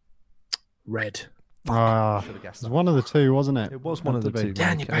 Red. Should have guessed It was that. one of the two, wasn't it? It was one of the two.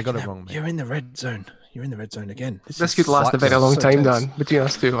 Dan, Mike. you're I got back it up. wrong, mate. You're in the red zone. You're in the red zone again. this could last a very long so time, tense. Dan, between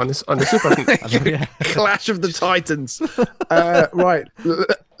us two on the Super. I know, yeah. Clash of the Titans. Right.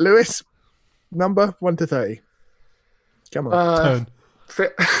 Lewis, number 1 to 30. Come on.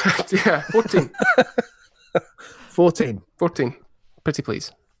 Yeah, 14. 14. 14. Pretty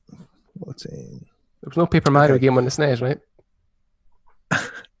please. 14. There was no Paper Mario game on the SNES, right?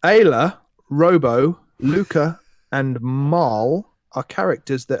 Ayla, Robo, Luca, and Marl are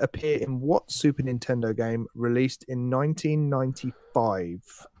characters that appear in what Super Nintendo game released in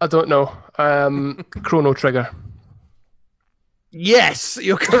 1995? I don't know. Chrono Trigger. Yes,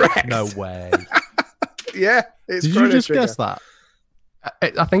 you're correct. No way. Yeah, it's Did Chrono you just Trigger. guess that?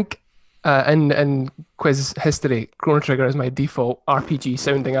 I think in quiz history, Chrono Trigger is my default RPG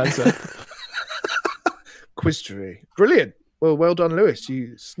sounding answer. Quiz tree. Brilliant. Well done, Lewis.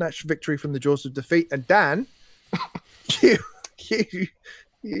 You snatched victory from the jaws of defeat. And Dan, you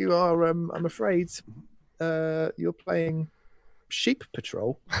are, I'm afraid, you're playing Sheep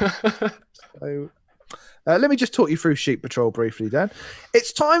Patrol. So, let me just talk you through Sheep Patrol briefly, Dan.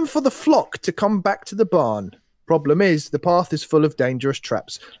 It's time for the flock to come back to the barn. Problem is, the path is full of dangerous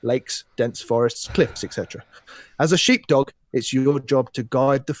traps, lakes, dense forests, cliffs, etc. As a sheepdog, it's your job to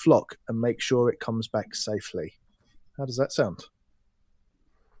guide the flock and make sure it comes back safely. How does that sound?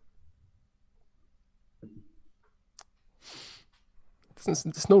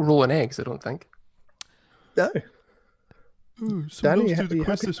 There's no rolling eggs, I don't think. No. Ooh, Danny, you happy?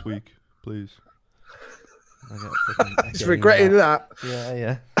 this week, please. I get freaking a He's game regretting that.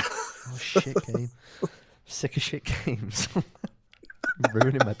 Yeah. Oh, shit game. Sick of shit games.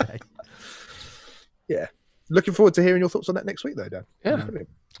 Ruining my day. Yeah. Looking forward to hearing your thoughts on that next week, though, Dan. Yeah. Brilliant.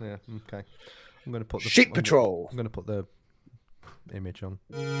 Yeah, okay. I'm going to put the Sheep Patrol. I'm going to put the image on.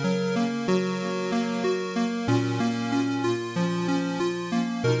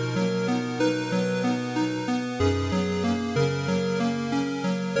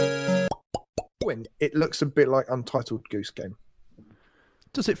 When it looks a bit like Untitled Goose Game.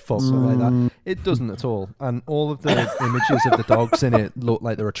 Does it fuck like that? It doesn't at all. And all of the images of the dogs in it look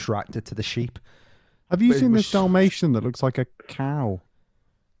like they're attracted to the sheep. Have you But it seen was- this Dalmatian that looks like a cow?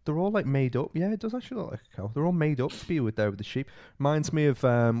 They're all like made up. Yeah, it does actually look like a cow. They're all made up to be with the sheep. Reminds me of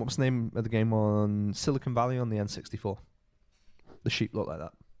what was the name of the game on Silicon Valley on the N64? The sheep look like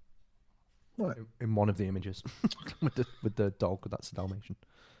that. Right. In one of the images with the dog. That's a Dalmatian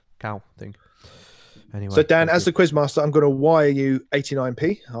cow thing. Anyway, So, Dan, thank as you. the quizmaster, I'm going to wire you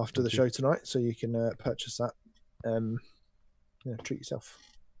 89p after the show tonight, so you can purchase that. Treat yourself.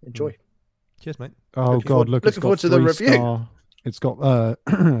 Enjoy. Cheers, mate. Oh Looking God, forward- look! looking It's got forward to the review. 3-star. It's got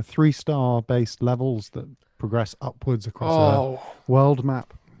 3-star based levels that progress upwards across Oh, a world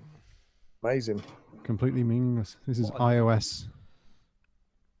map. Amazing. Completely meaningless. This is What a- iOS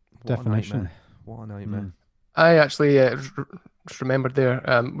What a definition. nightmare. What a nightmare. I actually just remembered there.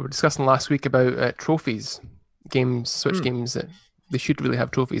 We were discussing last week about trophies, Switch games that they should really have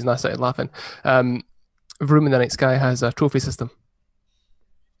trophies, and I started laughing. Room in the Night Sky has a trophy system,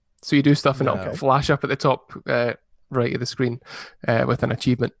 so you do stuff and it'll Okay. flash up at the top right of the screen with an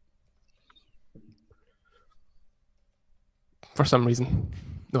achievement. For some reason,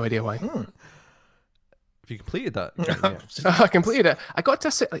 no idea why. Have you completed that? Yeah. I completed it. I got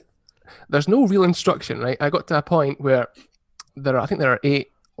to sit like, there's no real instruction, right? I got to a point where I think there are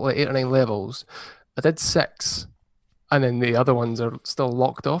eight or 9 levels. I did 6, and then the other ones are still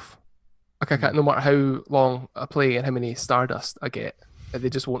locked off. Like I can't, no matter how long I play and how many Stardust I get, they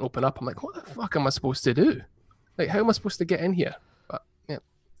just won't open up. I'm like, what the fuck am I supposed to do? Like, how am I supposed to get in here? But yeah,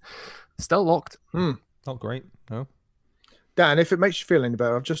 still locked. Not great. No. Dan, if it makes you feel any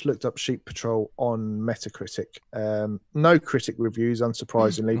better, I've just looked up Sheep Patrol on Metacritic. No critic reviews,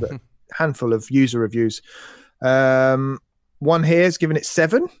 unsurprisingly, but a handful of user reviews. One here is giving it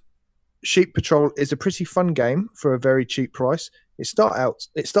 7. Sheep Patrol is a pretty fun game for a very cheap price. It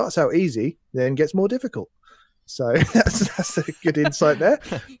starts out easy, then gets more difficult. So that's a good insight there.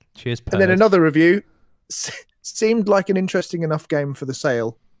 Cheers, And then Pez. another review seemed like an interesting enough game for the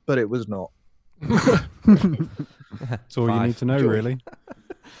sale, but it was not. That's all you 5. need to know, Joy. really.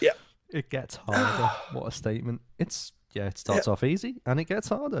 It gets harder. What a statement. It starts off easy and it gets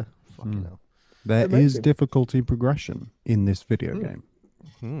harder. Fucking hell. There is Amazing. difficulty progression in this video game.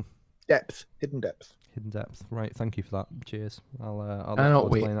 Hidden depth. Hidden depth. Right, thank you for that. Cheers. I'll look Cannot forward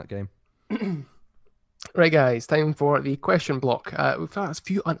to wait. playing that game. Right, guys, time for the question block. We've had a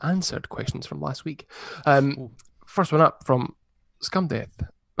few unanswered questions from last week. First one up from Scumdeath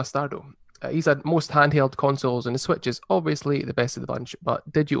Bastardo. He said most handheld consoles, and the Switch is obviously the best of the bunch,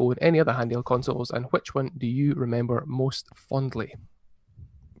 but did you own any other handheld consoles, and which one do you remember most fondly?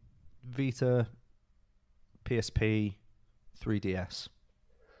 Vita, PSP, 3DS.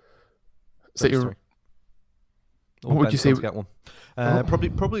 So Those your three. What would you say- To get one?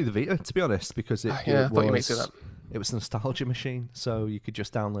 Probably the Vita, to be honest, because I thought you might say that. It was a nostalgia machine, so you could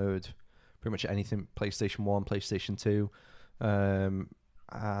just download pretty much anything, PlayStation 1, PlayStation 2.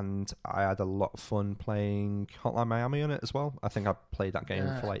 And I had a lot of fun playing Hotline Miami on it as well. I think I played that game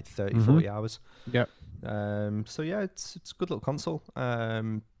for like 30, 40 hours. Yep. So yeah, it's a good little console.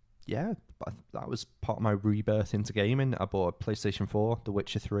 Yeah, but that was part of my rebirth into gaming. I bought a PlayStation 4, The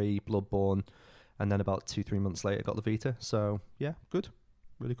Witcher 3, Bloodborne, and then about 2-3 months later got the Vita. So yeah, good.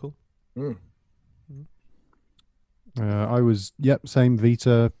 Really cool. I was, same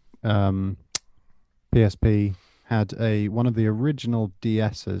Vita, PSP, had one of the original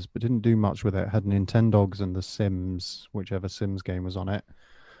DS's, but didn't do much with it. Had Nintendogs and The Sims, whichever Sims game was on it.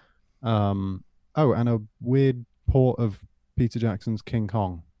 And a weird port of Peter Jackson's King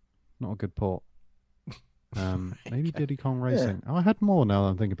Kong. Not a good port. Maybe Diddy Kong Racing. Oh, I had more now that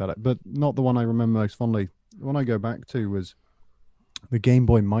I'm thinking about it, but not the one I remember most fondly. The one I go back to was the Game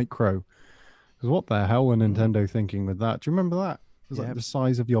Boy Micro. Because what the hell were Nintendo thinking with that? Do you remember that? It was Yeah, like it the was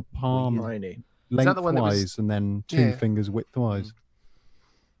size of your palm, Tiny. Is that the one that was- lengthwise, and then 2 Yeah. fingers widthwise.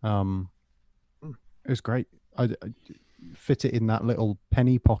 It was great. I fit it in that little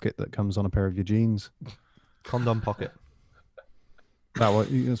penny pocket that comes on a pair of your jeans. Condom pocket. That's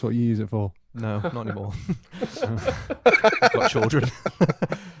what you use it for. No, not anymore. I've got children.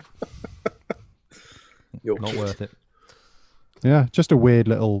 not worth it. Yeah, just a weird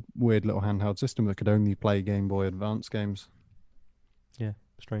little handheld system that could only play Game Boy Advance games. Yeah,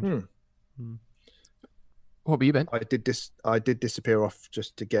 strange. What have you been? I did disappear off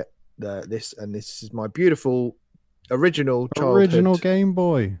just to get this, and this is my beautiful original childhood Game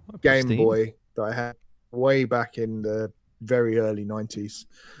Boy. Game Boy that I had way back in the very early 90s.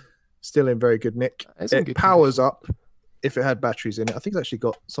 Still in very good nick. It powers up if it had batteries in it. I think it's actually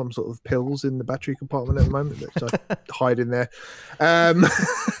got some sort of pills in the battery compartment at the moment that I hide in there.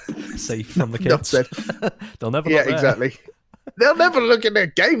 Safe from the kids. Enough said. They'll never. Yeah, exactly. They'll never look at their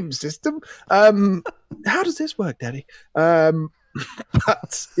game system. How does this work, Daddy?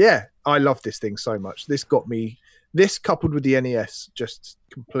 But yeah, I love this thing so much. This got me. This coupled with the NES just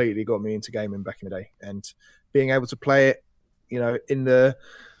completely got me into gaming back in the day, and being able to play it, in the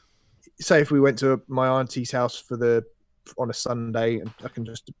say if we went to my auntie's house on a Sunday, and I can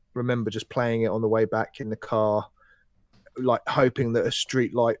just remember just playing it on the way back in the car, like hoping that a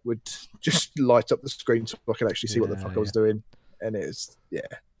street light would just light up the screen so I could actually see what the fuck I was doing. And it's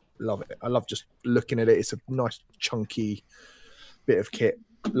love it. I love just looking at it. It's a nice chunky bit of kit.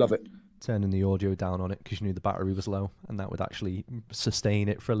 Love it. Turning the audio down on it because you knew the battery was low, and that would actually sustain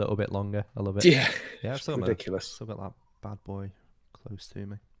it for a little bit longer. I love it. Yeah, I've still ridiculous. Still got that bad boy close to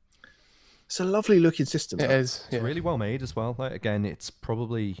me. It's a lovely looking system. It is. It's really well made as well. Like, again, it's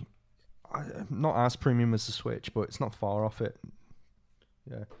probably not as premium as the Switch, but it's not far off it.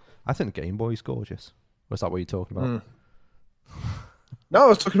 Yeah, I think the Game Boy's gorgeous. Was that what you're talking about? No, I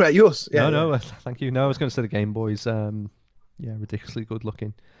was talking about yours. Yeah, no, thank you. No, I was going to say the Game Boy's ridiculously good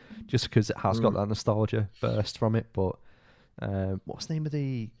looking, just because it has got that nostalgia burst from it. But what's the name of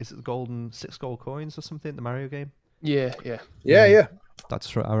is it the 6 gold coins or something, the Mario game? Yeah.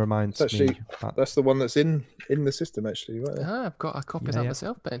 That's right. I reminds me. That. That's the one that's in the system actually. Right there. I've got a copy of that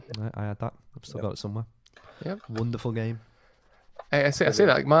myself, Ben. I had that. I've still got it somewhere. Yep. Wonderful game. I say that,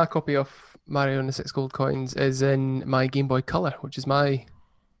 like, my copy of Mario and the 6 gold coins is in my Game Boy Color, which is my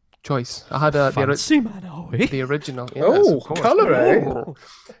choice. I had the original. Yes, Color, eh?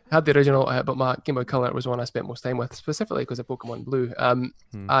 I had the original, but my Game Boy Color was one I spent most time with, specifically because of Pokemon Blue.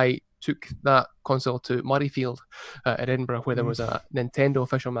 I took that console to Murrayfield at Edinburgh, where there was a Nintendo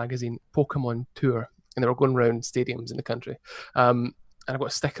official magazine, Pokemon Tour, and they were going around stadiums in the country. And I've got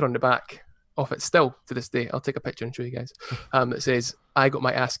a sticker on the back of it still to this day. I'll take a picture and show you guys. That says, "I got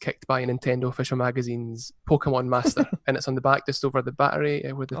my ass kicked by a Nintendo official magazine's Pokemon Master," and it's on the back just over the battery,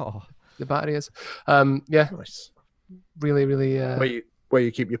 where the battery is. Nice. Really, really. Where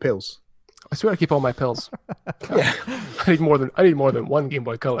you keep your pills? I swear I keep all my pills. Yeah, I need more than one Game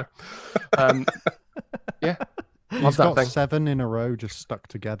Boy Color. Yeah. He's got 7 in a row just stuck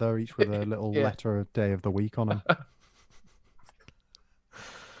together, each with a little letter a day of the week on them.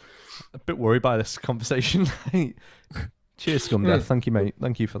 A bit worried by this conversation. Cheers, Scumdeath. Thank you, mate.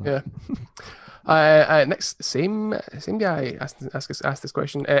 Thank you for that. Yeah. Next, same guy asked this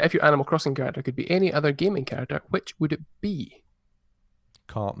question. If your Animal Crossing character could be any other gaming character, which would it be?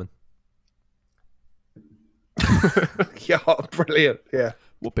 Cartman. Yeah, brilliant. Yeah.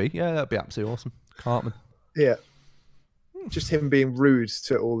 Would be. Yeah, that'd be absolutely awesome. Cartman. Yeah. Just him being rude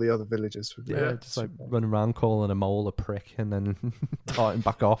to all the other villagers. Just like running around calling a mole a prick and then darting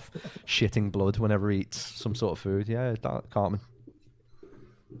back off, shitting blood whenever he eats some sort of food. Yeah, Cartman.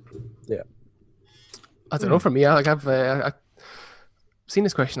 Yeah. I don't know. For me, I've seen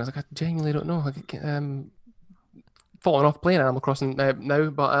this question. I was like, I genuinely don't know. Falling off playing Animal Crossing now,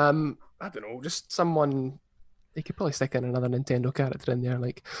 but I don't know. Just someone. They could probably stick in another Nintendo character in there,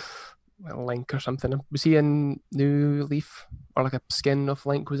 like Link or something. Was he in New Leaf, or like a skin of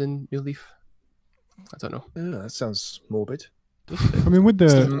Link was in New Leaf? I don't know. Yeah, that sounds morbid. I mean, with the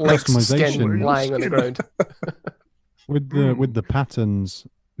customization lying on the ground, with the patterns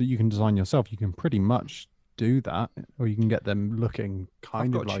that you can design yourself, you can pretty much do that, or you can get them looking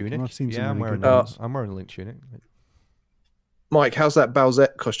kind of like tunic. I've seen some I'm really wearing good I'm wearing a Link tunic. Mike, how's that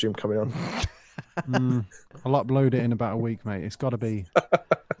Bowsette costume coming on? I'll upload it in about a week, mate. It's got to be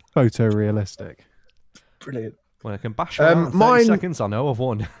photorealistic. Brilliant. Well, I can bash around 30 seconds. I know I've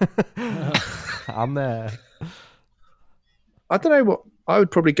won. I'm there. I don't know what. I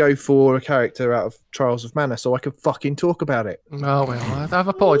would probably go for a character out of Trials of Mana so I could fucking talk about it. Oh, well, I've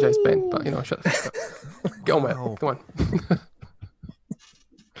apologised, Ben, but, shut the fuck up. Get on with it. Come on.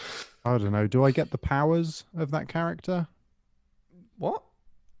 I don't know. Do I get the powers of that character? What?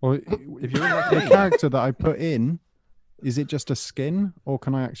 Or if you're the character that I put in, is it just a skin, or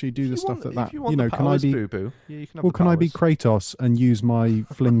can I actually do the stuff that can I be? Boo-boo, you can have can I be Kratos and use my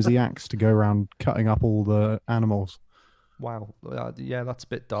flimsy axe to go around cutting up all the animals? Wow. Yeah, that's a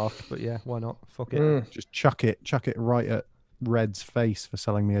bit dark, but yeah, why not? Fuck it. Just chuck it right at Red's face for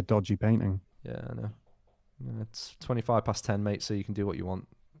selling me a dodgy painting. Yeah, I know. Yeah, it's 25 past 10, mate, so you can do what you want.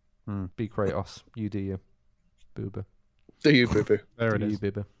 Be Kratos. You do you. Booba. Do you, boo boo? There it Do you, is.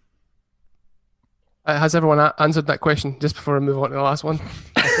 Booba. Has everyone answered that question just before I move on to the last one?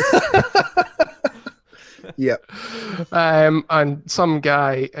 Yep. And some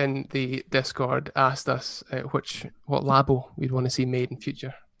guy in the Discord asked us what Labo we'd want to see made in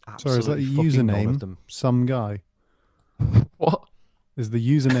future. Sorry, is that Absolutely a fucking none of username? them. Some guy. What? Is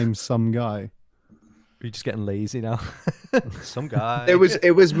the username some guy? Are you just getting lazy now? Some guy. It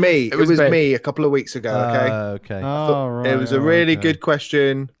was me. It was Ben. me a couple of weeks ago. Okay. Okay. Oh, right. It was a really good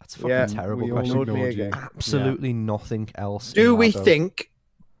question. That's a fucking Yeah. terrible We all question. Ignored me ignored you. again. Absolutely nothing else. Do in we Labo. think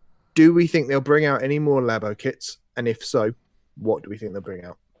they'll bring out any more Labo kits? And if so, what do we think they'll bring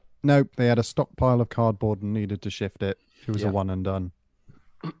out? Nope, they had a stockpile of cardboard and needed to shift it. It was Yeah. a one and done.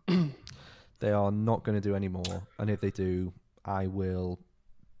 They are not going to do any more. And if they do, I will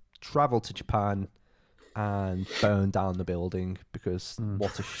travel to Japan and burn down the building, because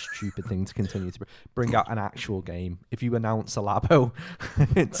what a stupid thing to continue to bring out an actual game. If you announce a Labo,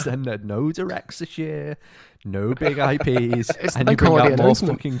 it's no directs this year, no big IPs, It's and the you bring holiday out more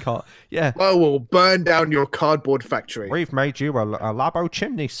announcement. fucking Yeah, Well, we'll burn down your cardboard factory. we've made you a Labo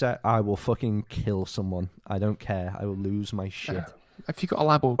chimney set. I will fucking kill someone. I don't care. I will lose my shit. If you got a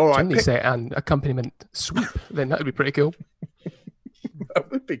Labo All right, chimney pick- set and accompaniment sweep, then that would be pretty cool. That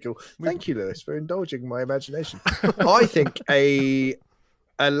would be cool. Thank you, Lewis, for indulging my imagination. I think a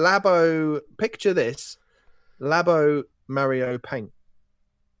Labo. Picture this: Labo Mario Paint.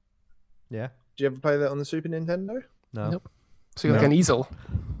 Yeah. Did you ever play that on the Super Nintendo? No. Nope. So you're like an easel.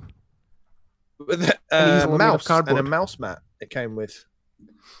 With An a easel made of mouse and cardboard. a mouse mat. It came with.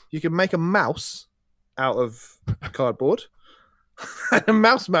 You could make a mouse out of cardboard, and a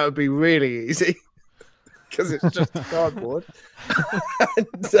mouse mat would be really easy because it's just cardboard.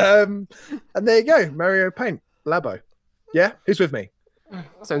 and there you go, Mario Paint Labo. Yeah, who's with me?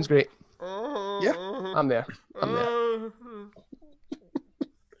 Sounds great. Yeah, I'm there.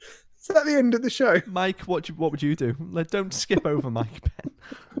 is that the end of the show? Mike, what would you do? Don't skip over Mike, Ben.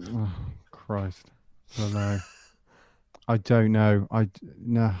 Oh, Christ. I don't know. I don't know.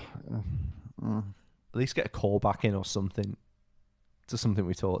 No. At least get a call back in or something to something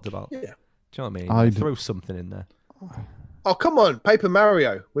we talked about. Yeah. Do you know what I mean? I'd- Throw something in there. Oh, come on, Paper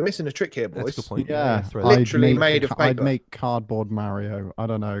Mario. We're missing a trick here, That's a boys. good point. Yeah, throw that. Literally made of I'd paper. make cardboard Mario. I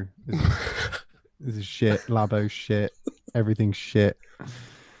don't know. This is shit. Labo shit. Everything's shit. I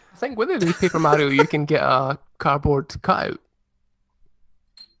think with the Paper Mario, you can get a cardboard cutout.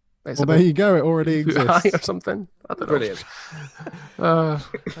 It's Well, about there you go. It already foot high exists. or something. I don't know. Brilliant.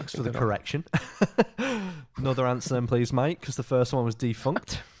 Thanks for the correction. Another answer then, please, Mike, because the first one was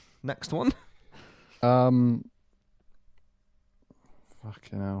defunct. Next one.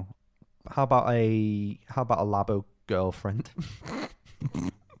 Fucking hell. How about a Labo girlfriend?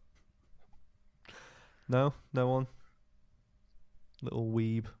 No one. Little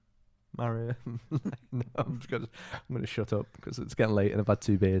weeb, Mario. No, I'm gonna shut up because it's getting late and I've had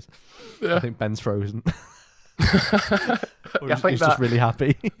 2 beers. Yeah. I think Ben's frozen. Or Yeah, I he's think just that really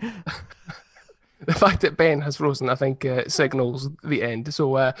happy. the fact that Ben has frozen, I think, signals the end.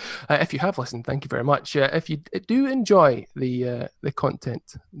 So, if you have listened, thank you very much. If you do enjoy the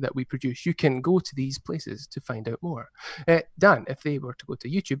content that we produce, you can go to these places to find out more. Dan, if they were to go to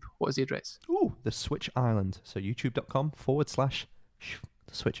YouTube, what is the address? Ooh, the Switch Island. So youtube.com/the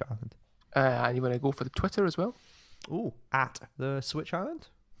Switch Island. And you want to go for the Twitter as well? Ooh, at the Switch Island.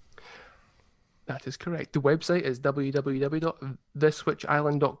 That is correct. The website is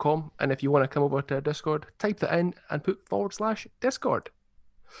www.theswitchisland.com. And if you want to come over to our Discord, type that in and put /Discord.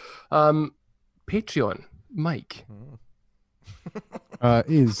 Patreon, Mike.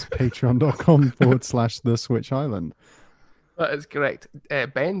 Is patreon.com/the Switch Island. That is correct.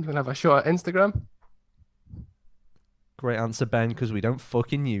 Ben, you want to have a shot at Instagram? Great answer, Ben, because we don't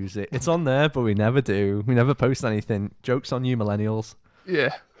fucking use it. It's on there, but we never do. We never post anything. Joke's on you, millennials.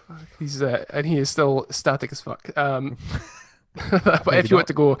 Yeah. He's and he is still static as fuck. But Maybe if you want not.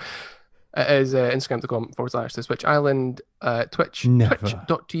 to go, it is instagram.com/the Switch Island, Twitch, Never.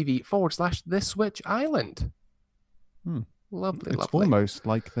 twitch.tv/the Switch Island. Lovely, It's lovely. almost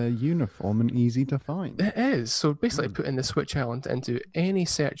like they're uniform and easy to find. It is. So basically, put in the Switch Island into any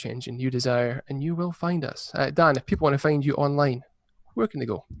search engine you desire, and you will find us. Dan, if people want to find you online, where can they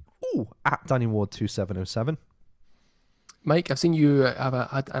go? Ooh, at Danny Ward 2707. Mike, I've seen you have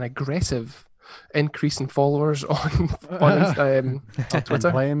an aggressive increase in followers on Twitter.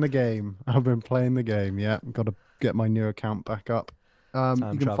 Playing the game. I've been playing the game. Yeah, got a get my new account back up. You can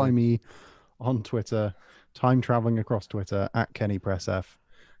traveling. find me on Twitter, time traveling across Twitter at KennyPressF.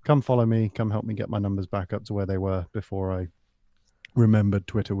 Come follow me. Come help me get my numbers back up to where they were before I remembered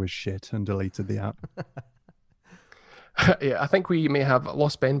Twitter was shit and deleted the app. Yeah, I think we may have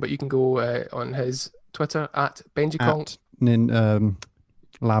lost Ben, but you can go on his Twitter at BenjiKong.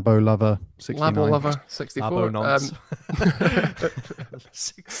 Labo Lover 69. Labo Lover 64. Labo Nonce.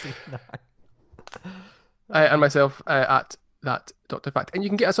 69. And myself at that Dr. Fact. And you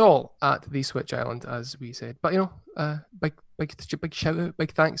can get us all at the Switch Island, as we said. But, big shout out,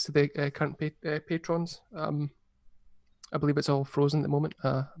 big thanks to the current patrons. I believe it's all frozen at the moment.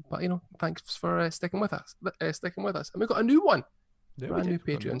 But, thanks for sticking with us. And we've got a new one. Brand new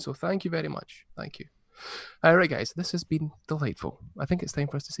Patreon. So thank you very much. Thank you. All right, guys. This has been delightful. I think it's time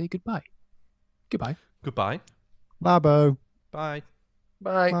for us to say goodbye. Goodbye. Goodbye. Labo. Bye.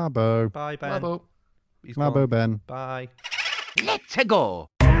 Bye. Labo. Bye, Ben. Labo. He's Labo gone. Ben. Bye. Let's go.